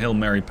making a Hail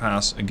Mary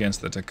pass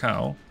against the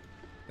Takao.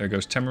 There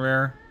goes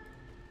Temeraire. Are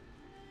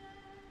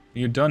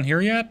you done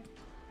here yet?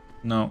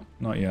 No,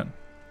 not yet.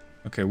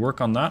 Okay,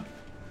 work on that.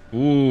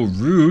 Ooh,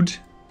 rude.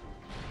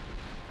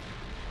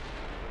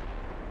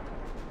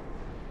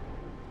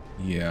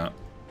 Yeah.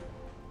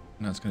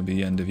 That's going to be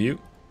the end of you.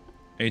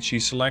 HE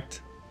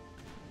select.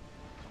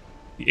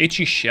 The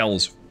HE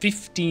shell's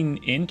 15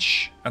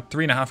 inch at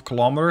 3.5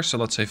 kilometers, so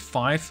let's say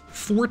 5.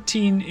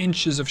 14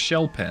 inches of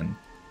shell pen.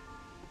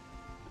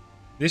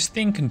 This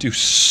thing can do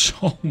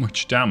so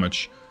much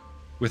damage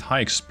with high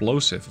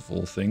explosive of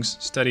all things.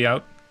 Steady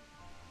out.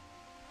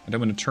 And I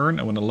want to turn,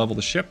 I want to level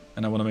the ship,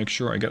 and I want to make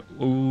sure I get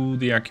all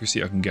the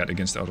accuracy I can get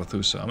against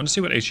Arethusa. I'm going to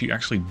see what HE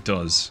actually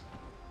does.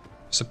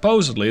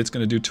 Supposedly it's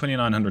going to do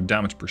 2900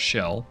 damage per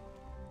shell.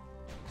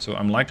 So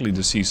I'm likely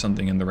to see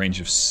something in the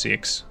range of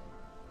 6.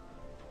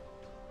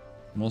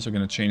 I'm also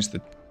going to change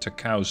the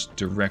Takau's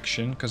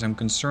direction, because I'm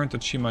concerned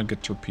that she might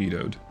get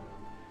torpedoed.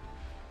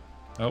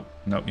 Oh,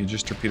 no, you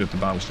just torpedoed the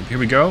battleship. Here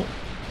we go.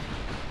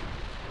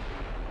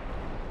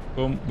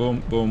 Boom,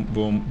 boom, boom,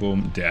 boom,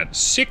 boom, dead.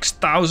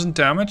 6,000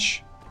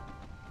 damage?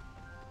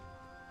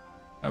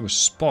 That was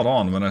spot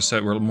on when I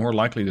said we're more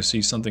likely to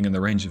see something in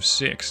the range of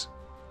 6.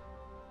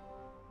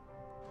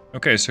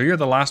 Okay, so you're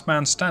the last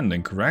man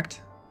standing,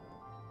 correct?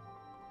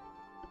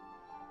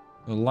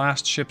 The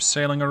last ship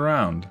sailing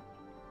around.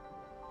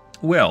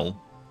 Well,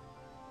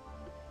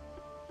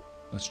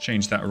 let's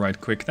change that right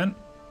quick then.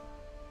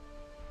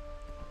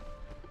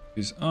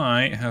 Because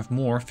I have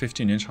more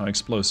 15-inch high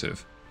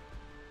explosive.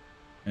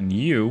 And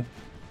you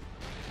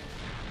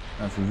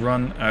have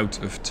run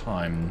out of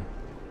time.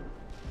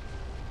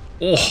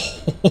 Oh,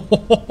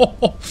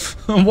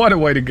 what a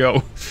way to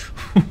go.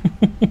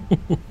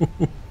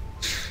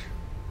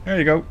 There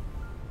you go.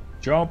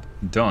 Job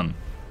done.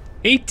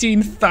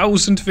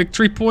 18,000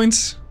 victory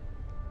points.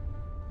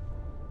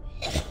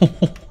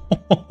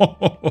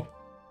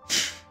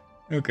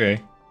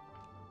 Okay.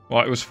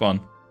 Well, it was fun.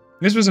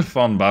 This was a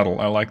fun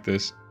battle. I like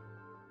this.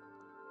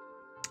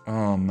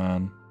 Oh,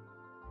 man.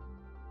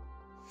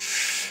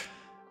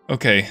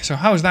 Okay, so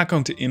how is that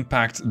going to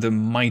impact the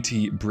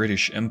mighty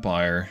British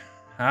Empire?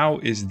 How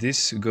is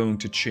this going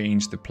to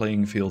change the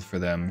playing field for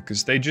them?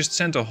 Because they just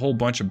sent a whole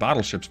bunch of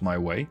battleships my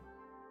way.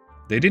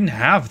 They didn't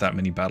have that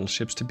many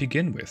battleships to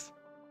begin with.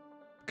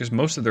 Because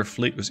most of their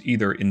fleet was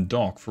either in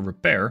dock for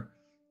repair,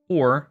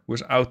 or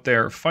was out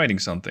there fighting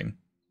something.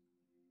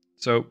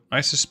 So,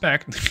 I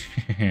suspect...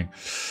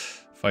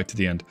 fight to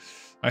the end.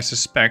 I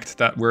suspect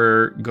that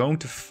we're going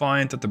to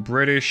find that the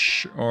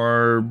British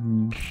are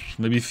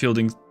maybe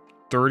fielding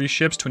 30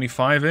 ships,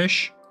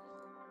 25-ish.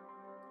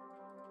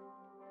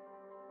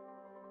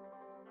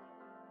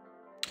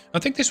 I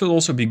think this will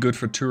also be good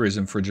for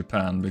tourism for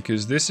Japan,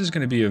 because this is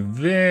going to be a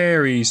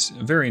very,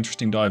 very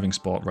interesting diving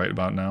spot right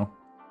about now.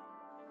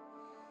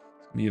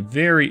 It's going to be a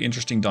very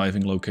interesting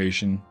diving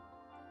location.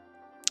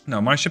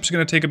 Now, my ship's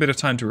going to take a bit of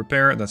time to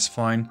repair, that's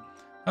fine.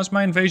 How's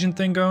my invasion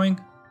thing going?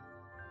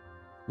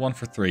 1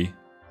 for 3.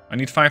 I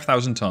need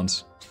 5,000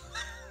 tons.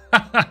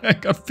 I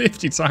got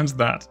 50 times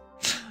that.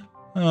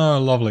 Oh,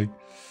 lovely.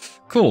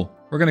 Cool,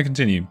 we're going to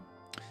continue.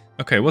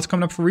 Okay, what's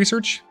coming up for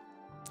research?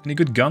 Any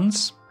good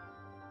guns?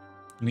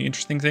 Any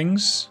interesting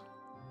things?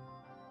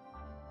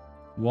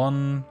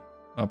 1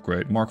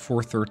 upgrade. Mark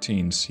IV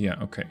 13s. Yeah,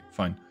 okay,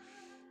 fine.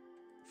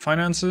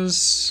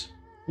 Finances.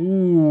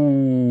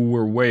 Ooh,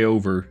 we're way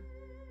over.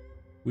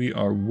 We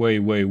are way,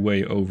 way,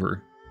 way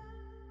over.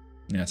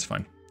 Yeah, it's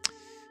fine.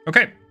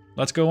 Okay,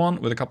 let's go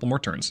on with a couple more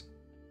turns.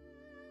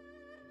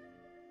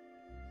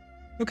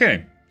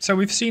 Okay, so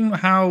we've seen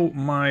how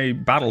my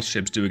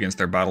battleships do against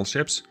their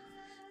battleships.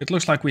 It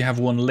looks like we have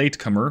one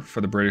latecomer for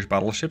the British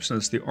battleships, and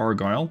it's the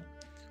Argyle.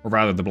 Or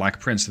rather, the Black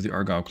Prince of the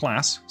Argyle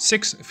class.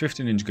 6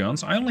 15-inch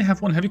guns. I only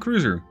have one heavy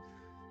cruiser.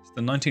 It's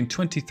the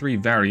 1923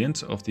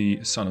 variant of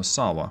the Son of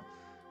Sawa.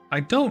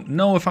 I don't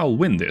know if I'll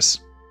win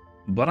this,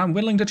 but I'm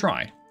willing to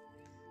try.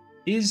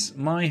 Is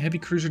my heavy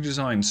cruiser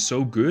design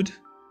so good?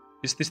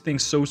 Is this thing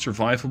so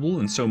survivable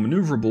and so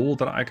maneuverable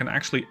that I can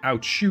actually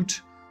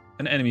outshoot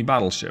an enemy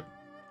battleship?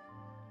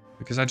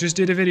 Because I just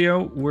did a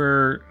video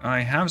where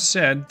I have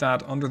said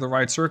that under the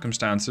right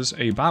circumstances,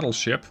 a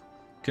battleship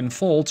can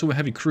fall to a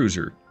heavy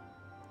cruiser.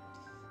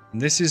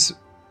 And this is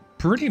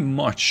pretty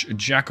much a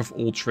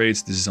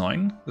jack-of-all-trades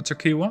design, the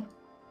Tokiwa.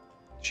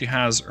 She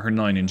has her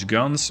 9-inch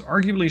guns.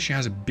 Arguably, she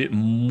has a bit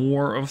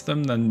more of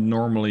them than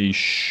normally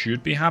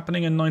should be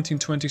happening in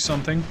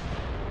 1920-something.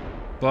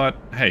 But,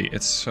 hey,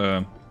 it's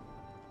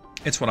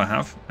what I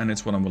have, and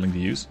it's what I'm willing to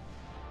use.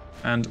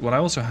 And what I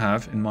also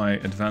have in my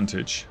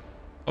advantage...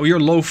 Oh,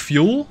 you're low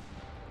fuel?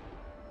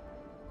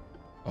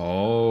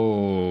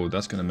 Oh,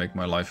 that's gonna make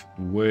my life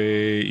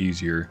way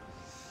easier.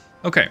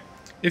 Okay,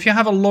 if you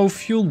have a low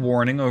fuel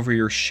warning over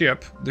your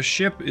ship, the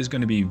ship is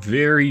gonna be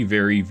very,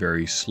 very,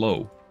 very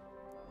slow.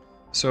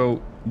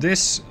 So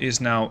this is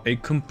now a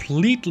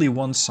completely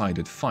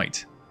one-sided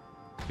fight.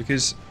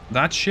 Because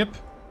that ship...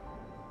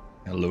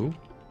 Hello?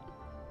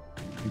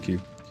 Thank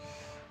you.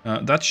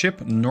 That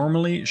ship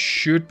normally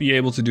should be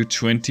able to do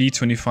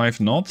 20-25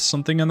 knots,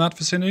 something in that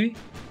vicinity.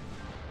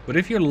 But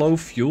if you're low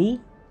fuel,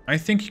 I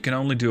think you can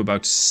only do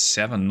about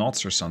 7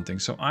 knots or something.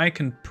 So I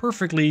can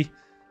perfectly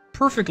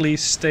perfectly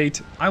state,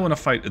 I want to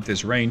fight at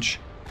this range.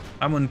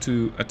 I want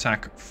to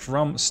attack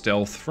from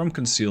stealth, from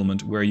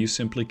concealment, where you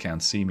simply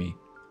can't see me.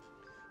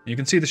 You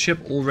can see the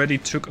ship already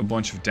took a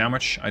bunch of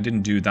damage. I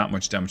didn't do that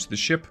much damage to the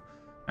ship.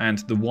 And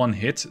the one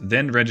hit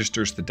then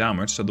registers the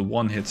damage. So the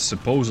one hit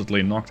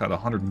supposedly knocked out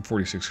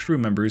 146 crew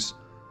members.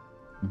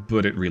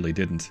 But it really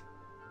didn't.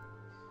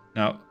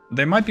 Now,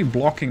 they might be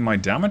blocking my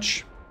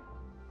damage.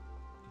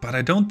 But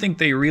I don't think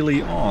they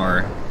really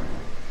are.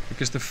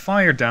 Because the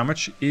fire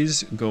damage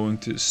is going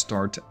to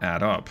start to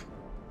add up.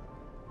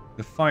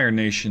 The Fire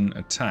Nation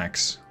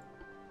attacks.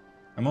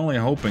 I'm only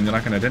hoping that I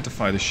can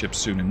identify the ship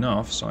soon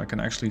enough so I can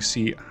actually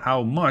see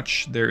how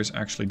much there is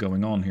actually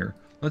going on here.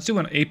 Let's do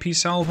an AP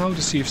salvo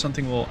to see if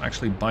something will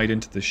actually bite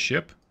into the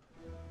ship.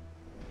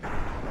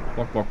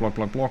 Block, block, block,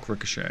 block, block,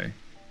 ricochet.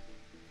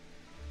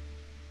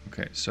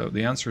 Okay, so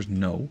the answer is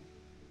no.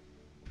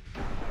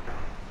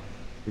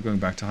 We're going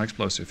back to high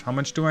explosive. How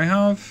much do I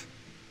have?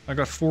 I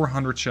got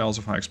 400 shells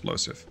of high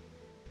explosive.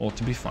 Ought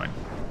to be fine.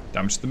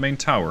 Damage to the main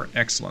tower.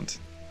 Excellent.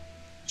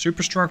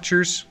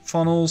 Superstructures,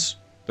 funnels,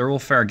 they're all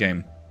fair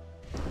game.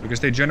 Because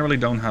they generally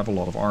don't have a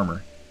lot of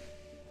armor.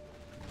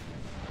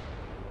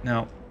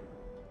 Now,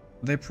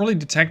 they probably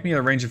detect me at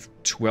a range of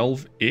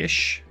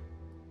 12-ish.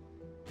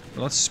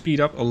 Let's speed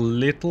up a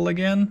little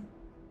again.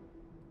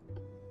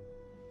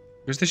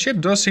 Because the ship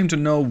does seem to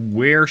know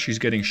where she's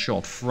getting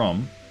shot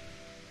from.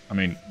 I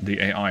mean, the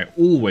AI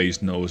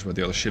always knows where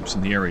the other ships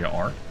in the area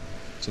are.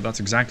 So that's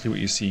exactly what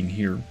you're seeing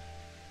here.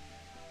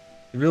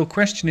 The real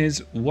question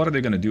is, what are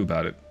they going to do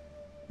about it?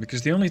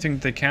 Because the only thing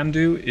that they can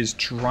do is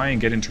try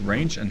and get into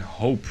range and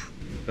hope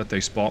that they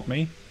spot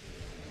me.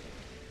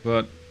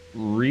 But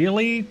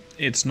really,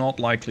 it's not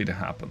likely to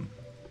happen.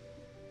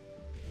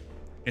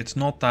 It's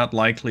not that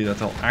likely that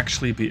they'll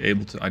actually be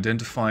able to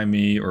identify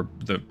me or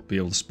be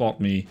able to spot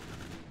me.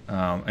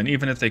 And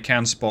even if they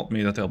can spot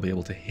me, that they'll be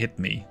able to hit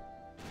me.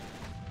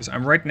 Because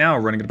I'm right now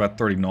running at about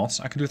 30 knots.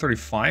 I can do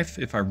 35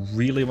 if I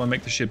really want to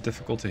make the ship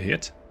difficult to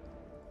hit.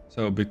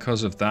 So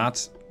because of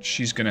that,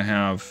 she's going to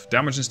have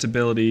damage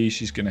instability.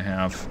 She's going to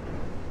have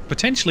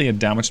potentially a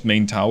damaged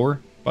main tower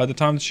by the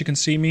time that she can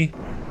see me.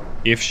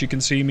 If she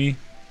can see me.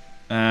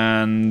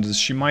 And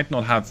she might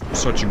not have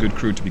such a good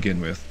crew to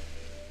begin with.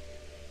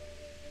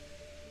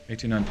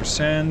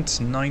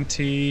 89%,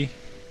 90...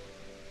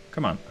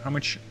 Come on, how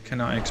much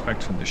can I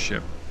expect from this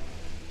ship?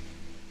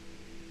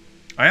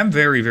 I am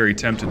very, very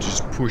tempted to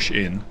just push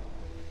in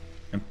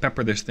and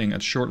pepper this thing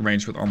at short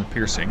range with armor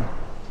piercing.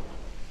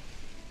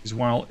 Because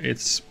while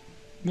it's...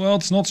 Well,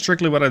 it's not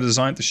strictly what I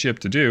designed the ship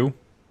to do.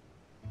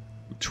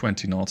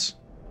 20 knots.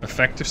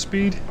 Effective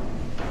speed?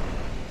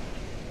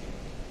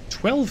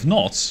 12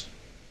 knots?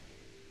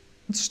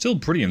 That's still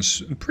pretty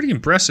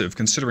impressive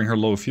considering her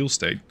low fuel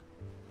state.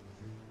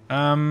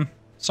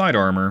 Side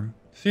armor.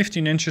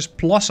 15 inches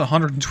plus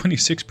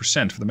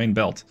 126% for the main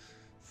belt.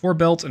 Fore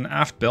belt and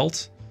aft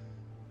belt.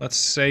 Let's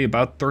say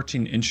about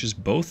 13 inches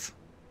both.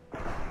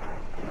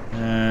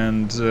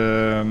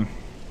 And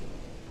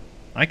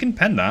I can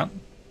pen that.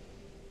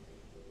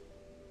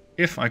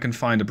 If I can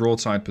find a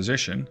broadside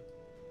position.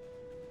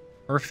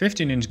 Her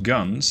 15-inch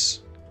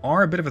guns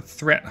are a bit of a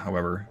threat,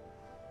 however.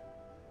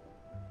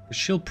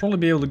 She'll probably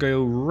be able to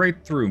go right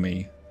through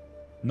me.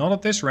 Not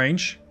at this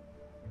range,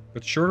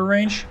 but shorter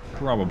range,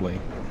 probably.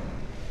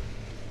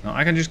 Now,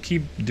 I can just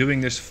keep doing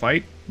this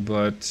fight,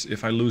 but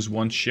if I lose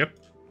one ship,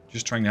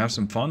 just trying to have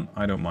some fun,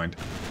 I don't mind.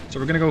 So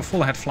we're going to go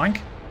full ahead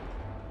flank.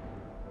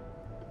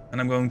 And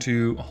I'm going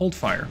to hold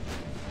fire.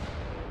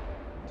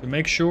 To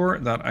make sure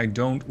that I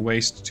don't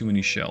waste too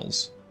many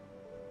shells.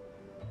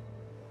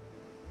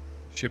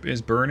 Ship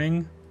is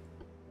burning.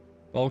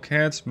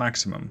 Bulkheads,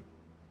 maximum.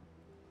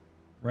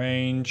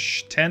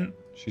 Range 10.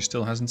 She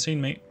still hasn't seen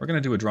me. We're going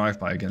to do a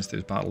drive-by against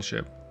this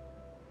battleship.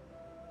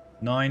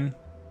 9.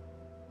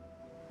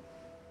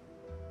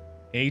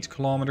 8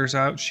 kilometers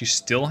out. She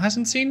still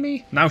hasn't seen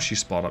me? Now she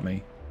spotted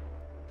me.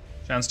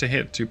 Chance to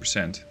hit,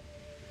 2%.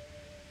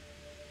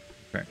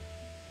 Okay.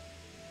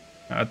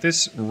 Now at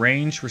this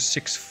range, we're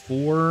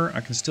 6'4".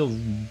 I can still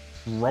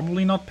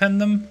probably not pen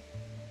them.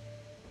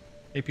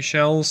 AP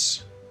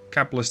shells.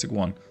 Capitalistic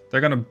 1.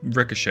 They're going to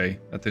ricochet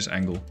at this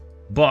angle.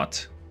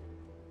 But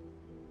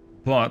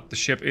the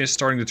ship is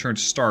starting to turn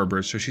to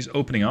starboard, so she's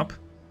opening up.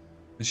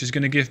 And she's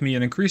going to give me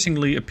an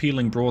increasingly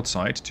appealing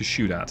broadside to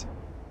shoot at.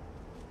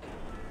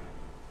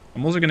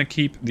 I'm also going to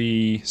keep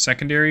the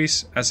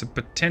secondaries as a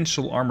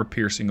potential armor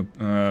piercing,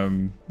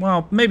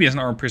 well, maybe as an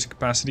armor piercing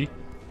capacity.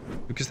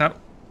 Because that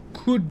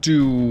could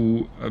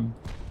do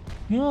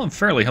a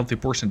fairly healthy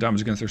portion of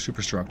damage against their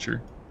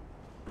superstructure.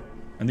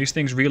 And these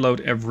things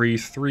reload every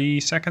 3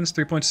 seconds,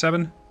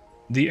 3.7.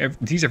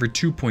 These every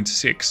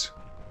 2.6.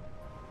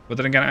 But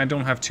then again, I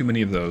don't have too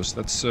many of those.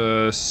 That's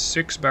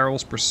 6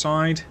 barrels per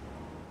side.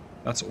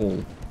 That's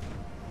all.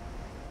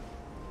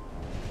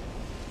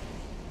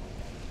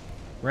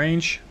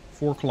 Range,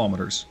 4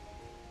 kilometers.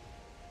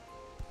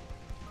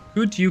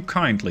 Could you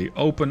kindly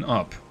open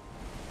up?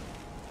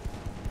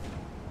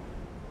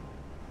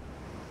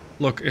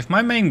 Look, if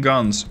my main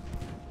guns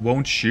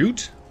won't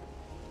shoot,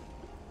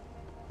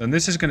 then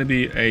this is going to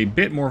be a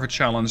bit more of a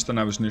challenge than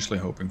I was initially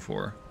hoping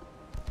for.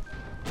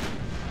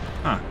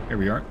 Ah, here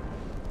we are.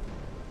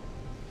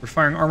 We're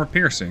firing armor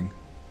piercing.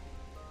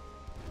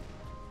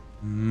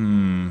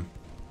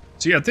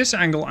 See, at this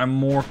angle, I'm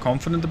more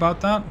confident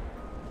about that.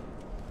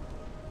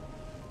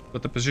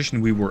 But the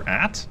position we were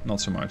at,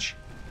 not so much.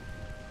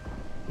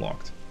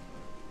 Blocked.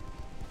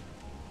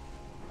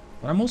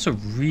 What I'm also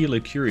really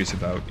curious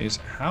about is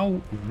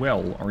how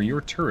well are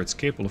your turrets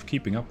capable of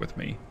keeping up with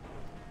me?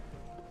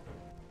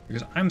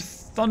 Because I'm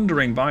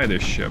thundering by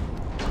this ship.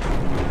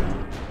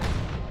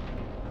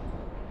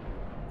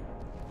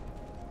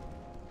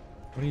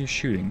 What are you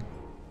shooting?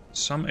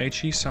 Some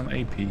HE, some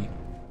AP.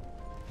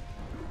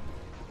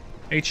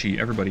 HE,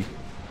 everybody.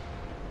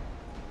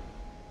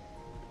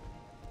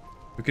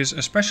 Because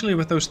especially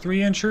with those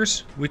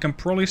 3-inchers, we can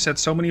probably set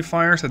so many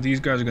fires that these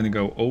guys are going to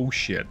go, oh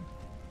shit.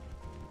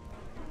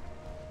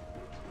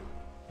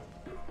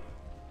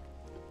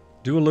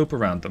 Do a loop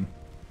around them.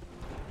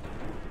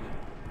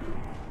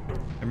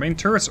 Their main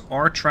turrets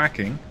are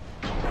tracking.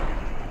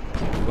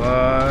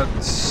 But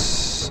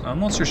I'm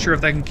not so sure if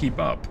they can keep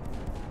up.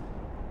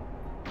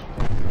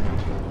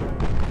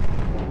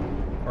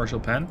 Partial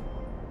pen.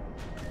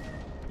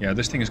 Yeah,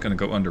 this thing is going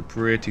to go under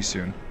pretty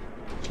soon.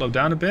 Slow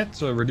down a bit,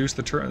 so reduce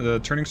the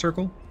turning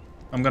circle.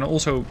 I'm going to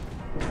also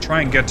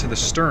try and get to the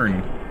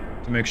stern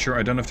to make sure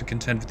I don't have to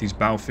contend with these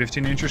bow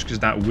 15-inchers, because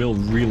that will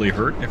really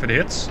hurt if it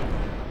hits.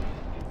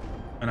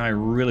 And I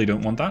really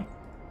don't want that.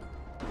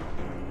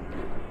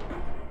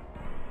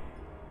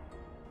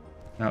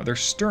 Now, their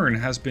stern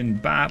has been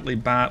badly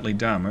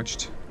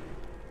damaged.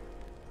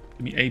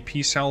 Give me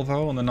AP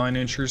salvo on the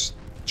 9-inchers.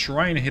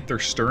 Try and hit their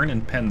stern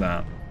and pen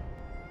that.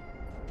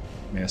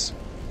 Miss.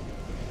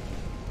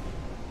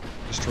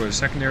 Destroy the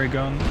secondary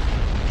gun.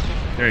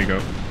 There you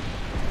go.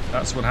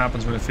 That's what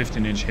happens when a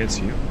 15-inch hits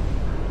you.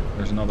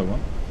 There's another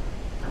one.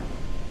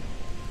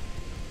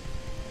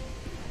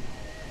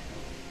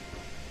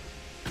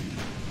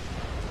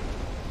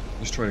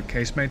 Destroy the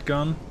casemate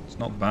gun. It's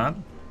not bad.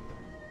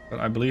 But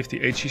I believe the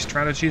HE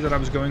strategy that I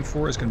was going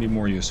for is going to be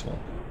more useful.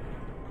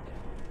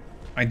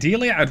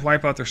 Ideally, I'd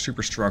wipe out their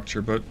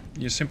superstructure, but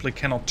you simply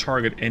cannot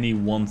target any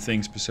one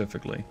thing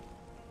specifically.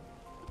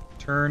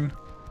 Turn.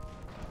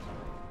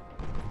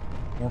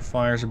 More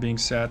fires are being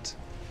set.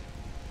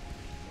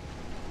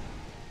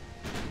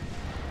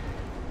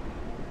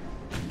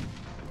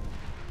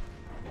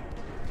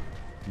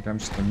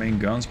 Damage to their main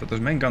guns, but those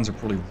main guns are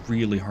probably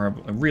really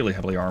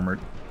heavily armored.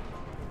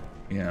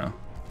 Yeah.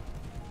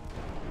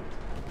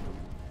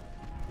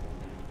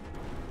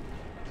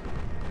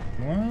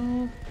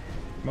 Well,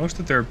 most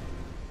of their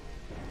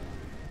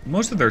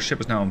ship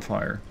is now on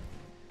fire.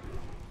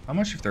 How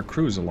much of their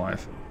crew is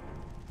alive?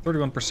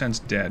 31%'s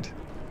dead.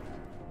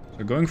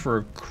 So going for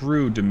a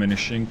crew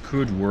diminishing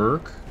could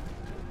work.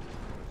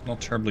 Not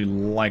terribly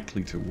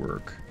likely to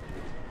work.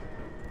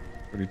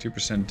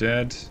 32%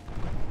 dead.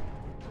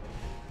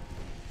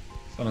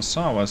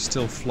 Sanasawa is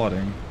still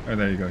flooding. Oh,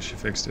 there you go, she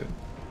fixed it.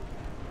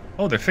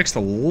 Oh, they fixed a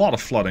lot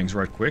of floodings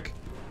right quick.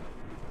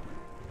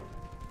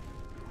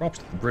 Props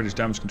to the British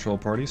damage control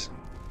parties.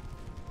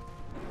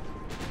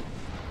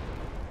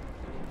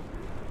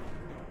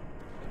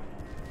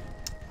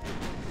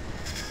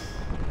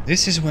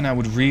 This is when I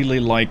would really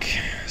like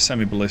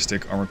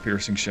semi-ballistic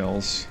armor-piercing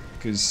shells,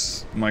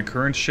 because my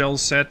current shell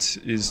set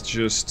is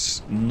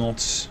just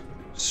not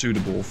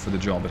suitable for the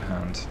job at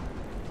hand.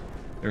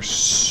 They're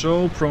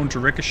so prone to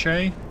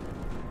ricochet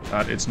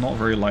that it's not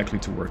very likely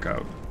to work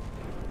out.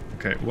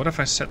 Okay, what if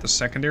I set the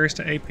secondaries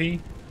to AP?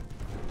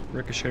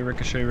 Ricochet,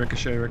 ricochet,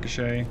 ricochet,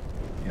 ricochet.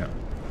 Yeah.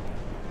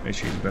 HE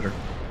is better.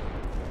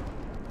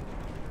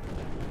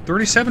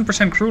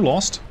 37% crew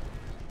lost.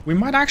 We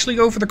might actually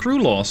go for the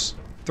crew loss.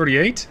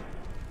 38.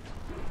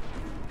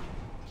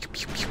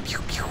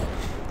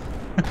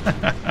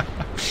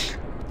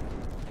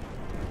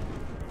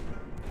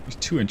 These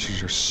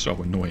 2-inchers are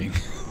so annoying.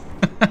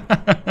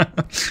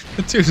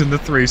 The 2s and the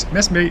 3s.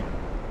 Miss me.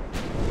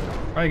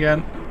 Try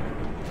again.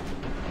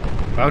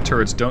 Bow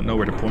turrets don't know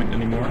where to point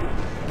anymore.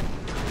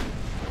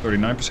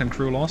 39%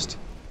 crew lost.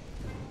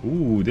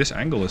 Ooh, this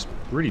angle is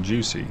pretty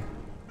juicy.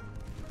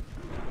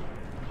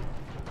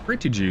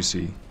 Pretty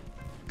juicy.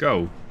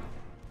 Go.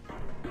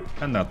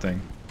 And that thing.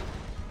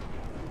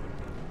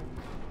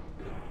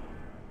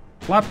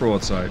 Flat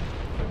broadside.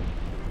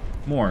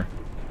 More.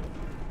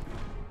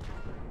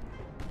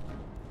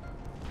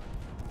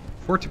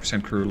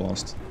 40% crew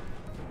lost.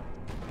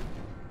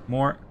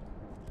 More.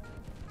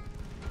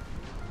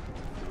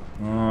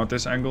 Oh, at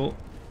this angle,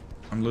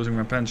 I'm losing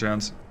my pen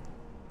chance.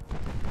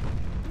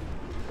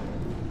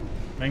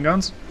 Main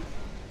guns?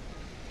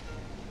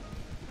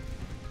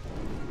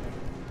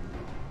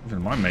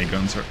 Even my main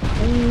guns are...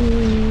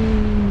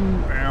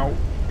 Ooh, ow.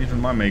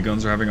 Even my main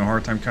guns are having a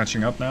hard time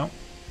catching up now.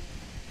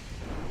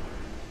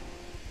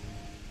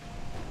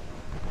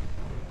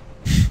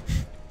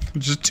 I'm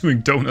just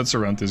doing donuts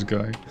around this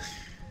guy.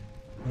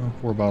 Oh,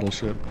 poor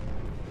battleship.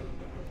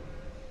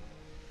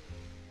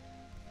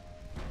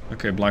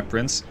 Okay, Black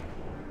Prince.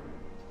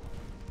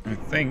 I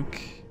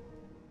think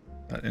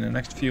But in the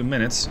next few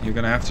minutes, you're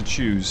gonna have to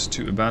choose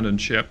to abandon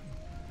ship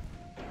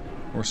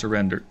or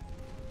surrender.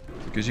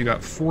 Because you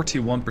got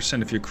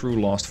 41% of your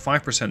crew lost,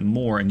 5%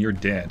 more, and you're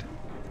dead.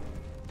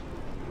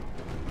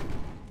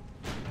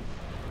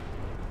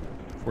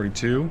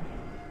 42.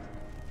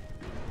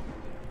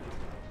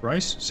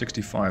 Price?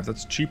 65.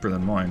 That's cheaper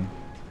than mine.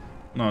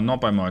 No,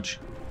 not by much.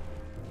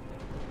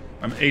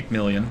 I'm 8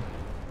 million.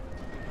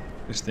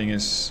 This thing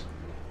is...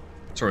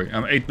 Sorry,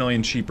 I'm 8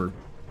 million cheaper.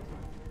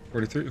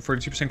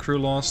 42% crew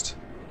lost.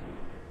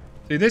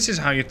 See, this is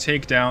how you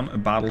take down a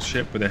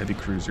battleship with a heavy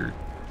cruiser.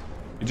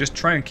 You just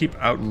try and keep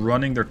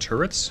outrunning their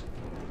turrets.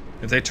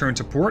 If they turn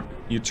to port,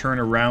 you turn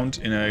around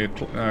in a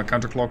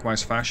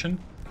counterclockwise fashion,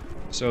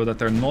 so that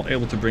they're not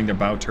able to bring their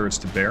bow turrets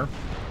to bear.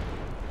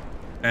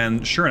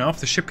 And sure enough,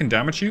 the ship can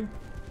damage you,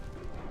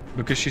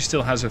 because she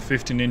still has a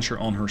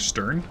 15-incher on her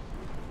stern.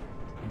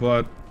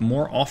 But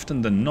more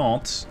often than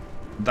not,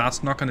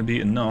 that's not going to be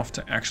enough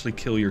to actually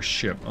kill your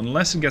ship,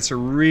 unless it gets a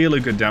really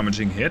good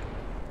damaging hit,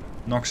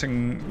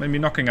 maybe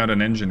knocking out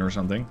an engine or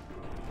something.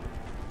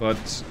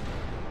 But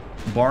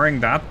barring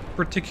that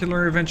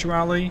particular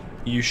eventuality,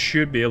 you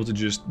should be able to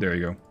just... There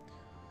you go.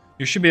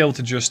 You should be able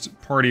to just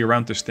party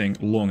around this thing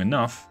long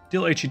enough,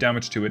 deal HE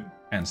damage to it,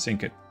 and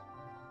sink it.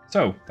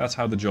 So, that's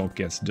how the job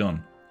gets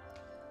done.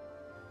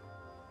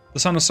 The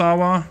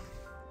Sanasawa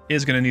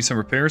is going to need some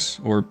repairs,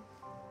 or...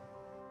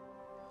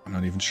 I'm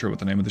not even sure what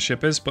the name of the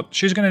ship is, but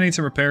she's going to need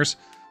some repairs.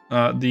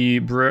 The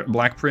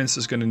Black Prince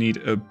is going to need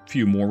a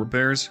few more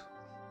repairs,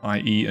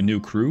 i.e. a new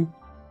crew.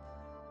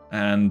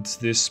 And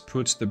this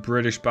puts the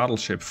British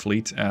battleship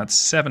fleet at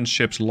 7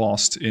 ships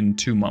lost in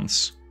 2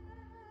 months.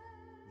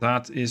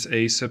 That is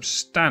a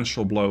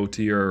substantial blow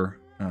to your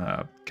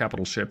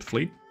capital ship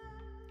fleet.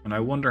 And I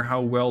wonder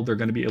how well they're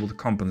going to be able to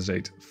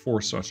compensate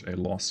for such a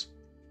loss.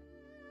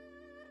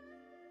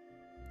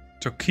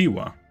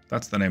 Tokiwa.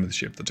 That's the name of the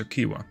ship, the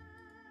Tokiwa.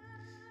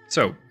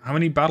 So, how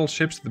many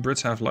battleships do the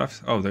Brits have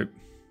left? Oh, they...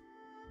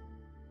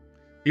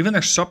 Even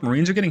their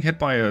submarines are getting hit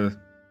by a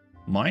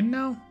mine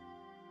now?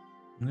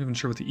 I'm not even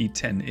sure what the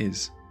E-10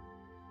 is.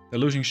 They're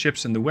losing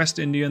ships in the West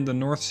Indian, the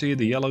North Sea,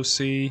 the Yellow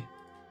Sea.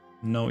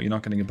 No, you're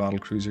not getting a battle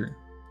cruiser.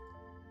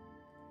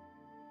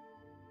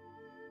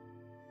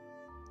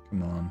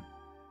 Come on.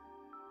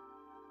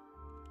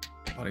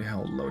 Bloody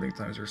hell, loading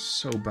times are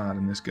so bad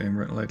in this game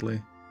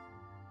lately.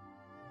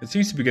 It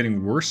seems to be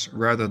getting worse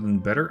rather than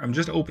better. I'm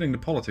just opening the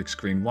politics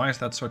screen. Why is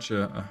that such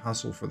a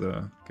hassle for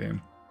the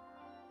game?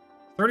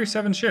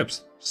 37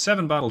 ships.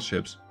 7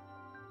 battleships.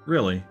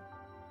 Really?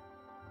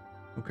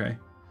 Okay.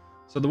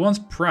 So the once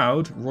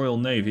proud Royal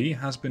Navy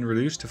has been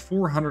reduced to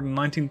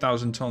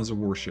 419,000 tons of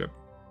warship.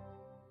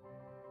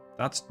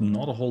 That's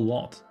not a whole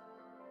lot.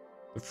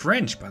 The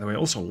French, by the way,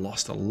 also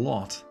lost a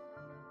lot.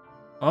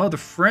 Oh, the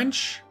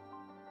French?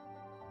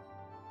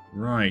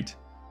 Right.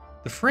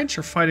 The French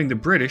are fighting the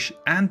British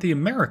and the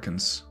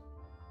Americans.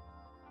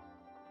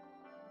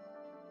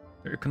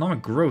 Their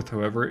economic growth,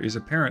 however, is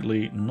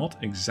apparently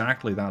not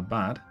exactly that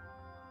bad.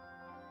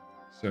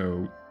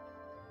 So,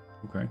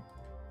 okay.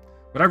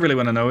 What I really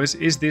want to know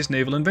is this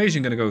naval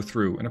invasion going to go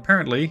through? And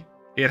apparently,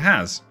 it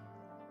has.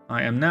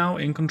 I am now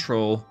in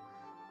control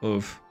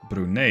of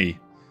Brunei,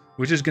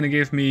 which is going to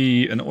give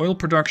me an oil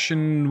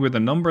production with a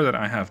number that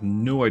I have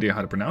no idea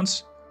how to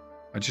pronounce.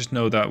 I just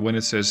know that when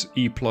it says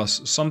E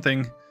plus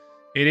something,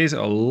 it is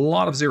a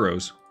lot of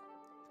zeros.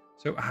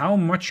 So how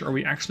much are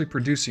we actually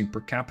producing per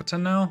capita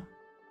now?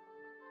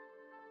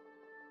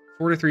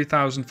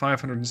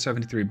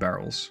 43,573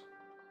 barrels.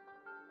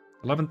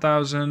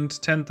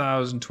 11,000,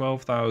 10,000,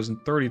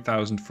 12,000,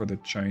 30,000 for the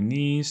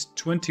Chinese,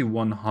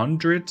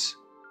 2,100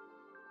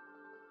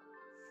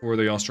 for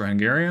the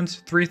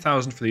Austro-Hungarians,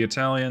 3,000 for the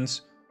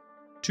Italians,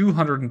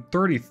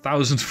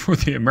 230,000 for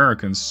the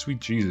Americans, sweet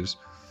Jesus,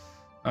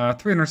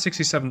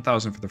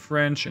 367,000 for the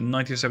French, and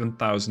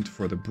 97,000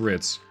 for the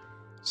Brits.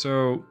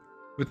 So,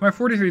 with my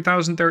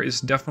 43,000 there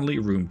is definitely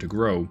room to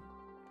grow.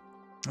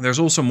 There's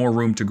also more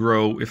room to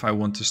grow if I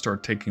want to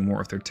start taking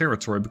more of their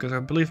territory, because I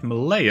believe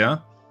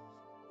Malaya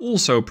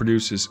also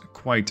produces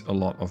quite a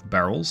lot of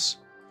barrels.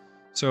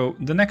 So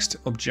the next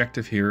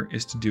objective here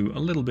is to do a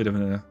little bit of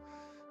a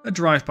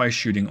drive-by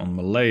shooting on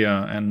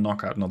Malaya and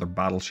knock out another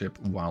battleship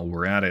while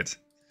we're at it.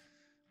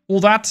 All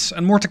that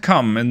and more to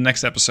come in the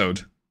next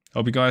episode.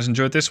 Hope you guys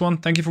enjoyed this one.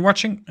 Thank you for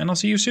watching, and I'll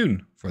see you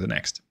soon for the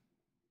next.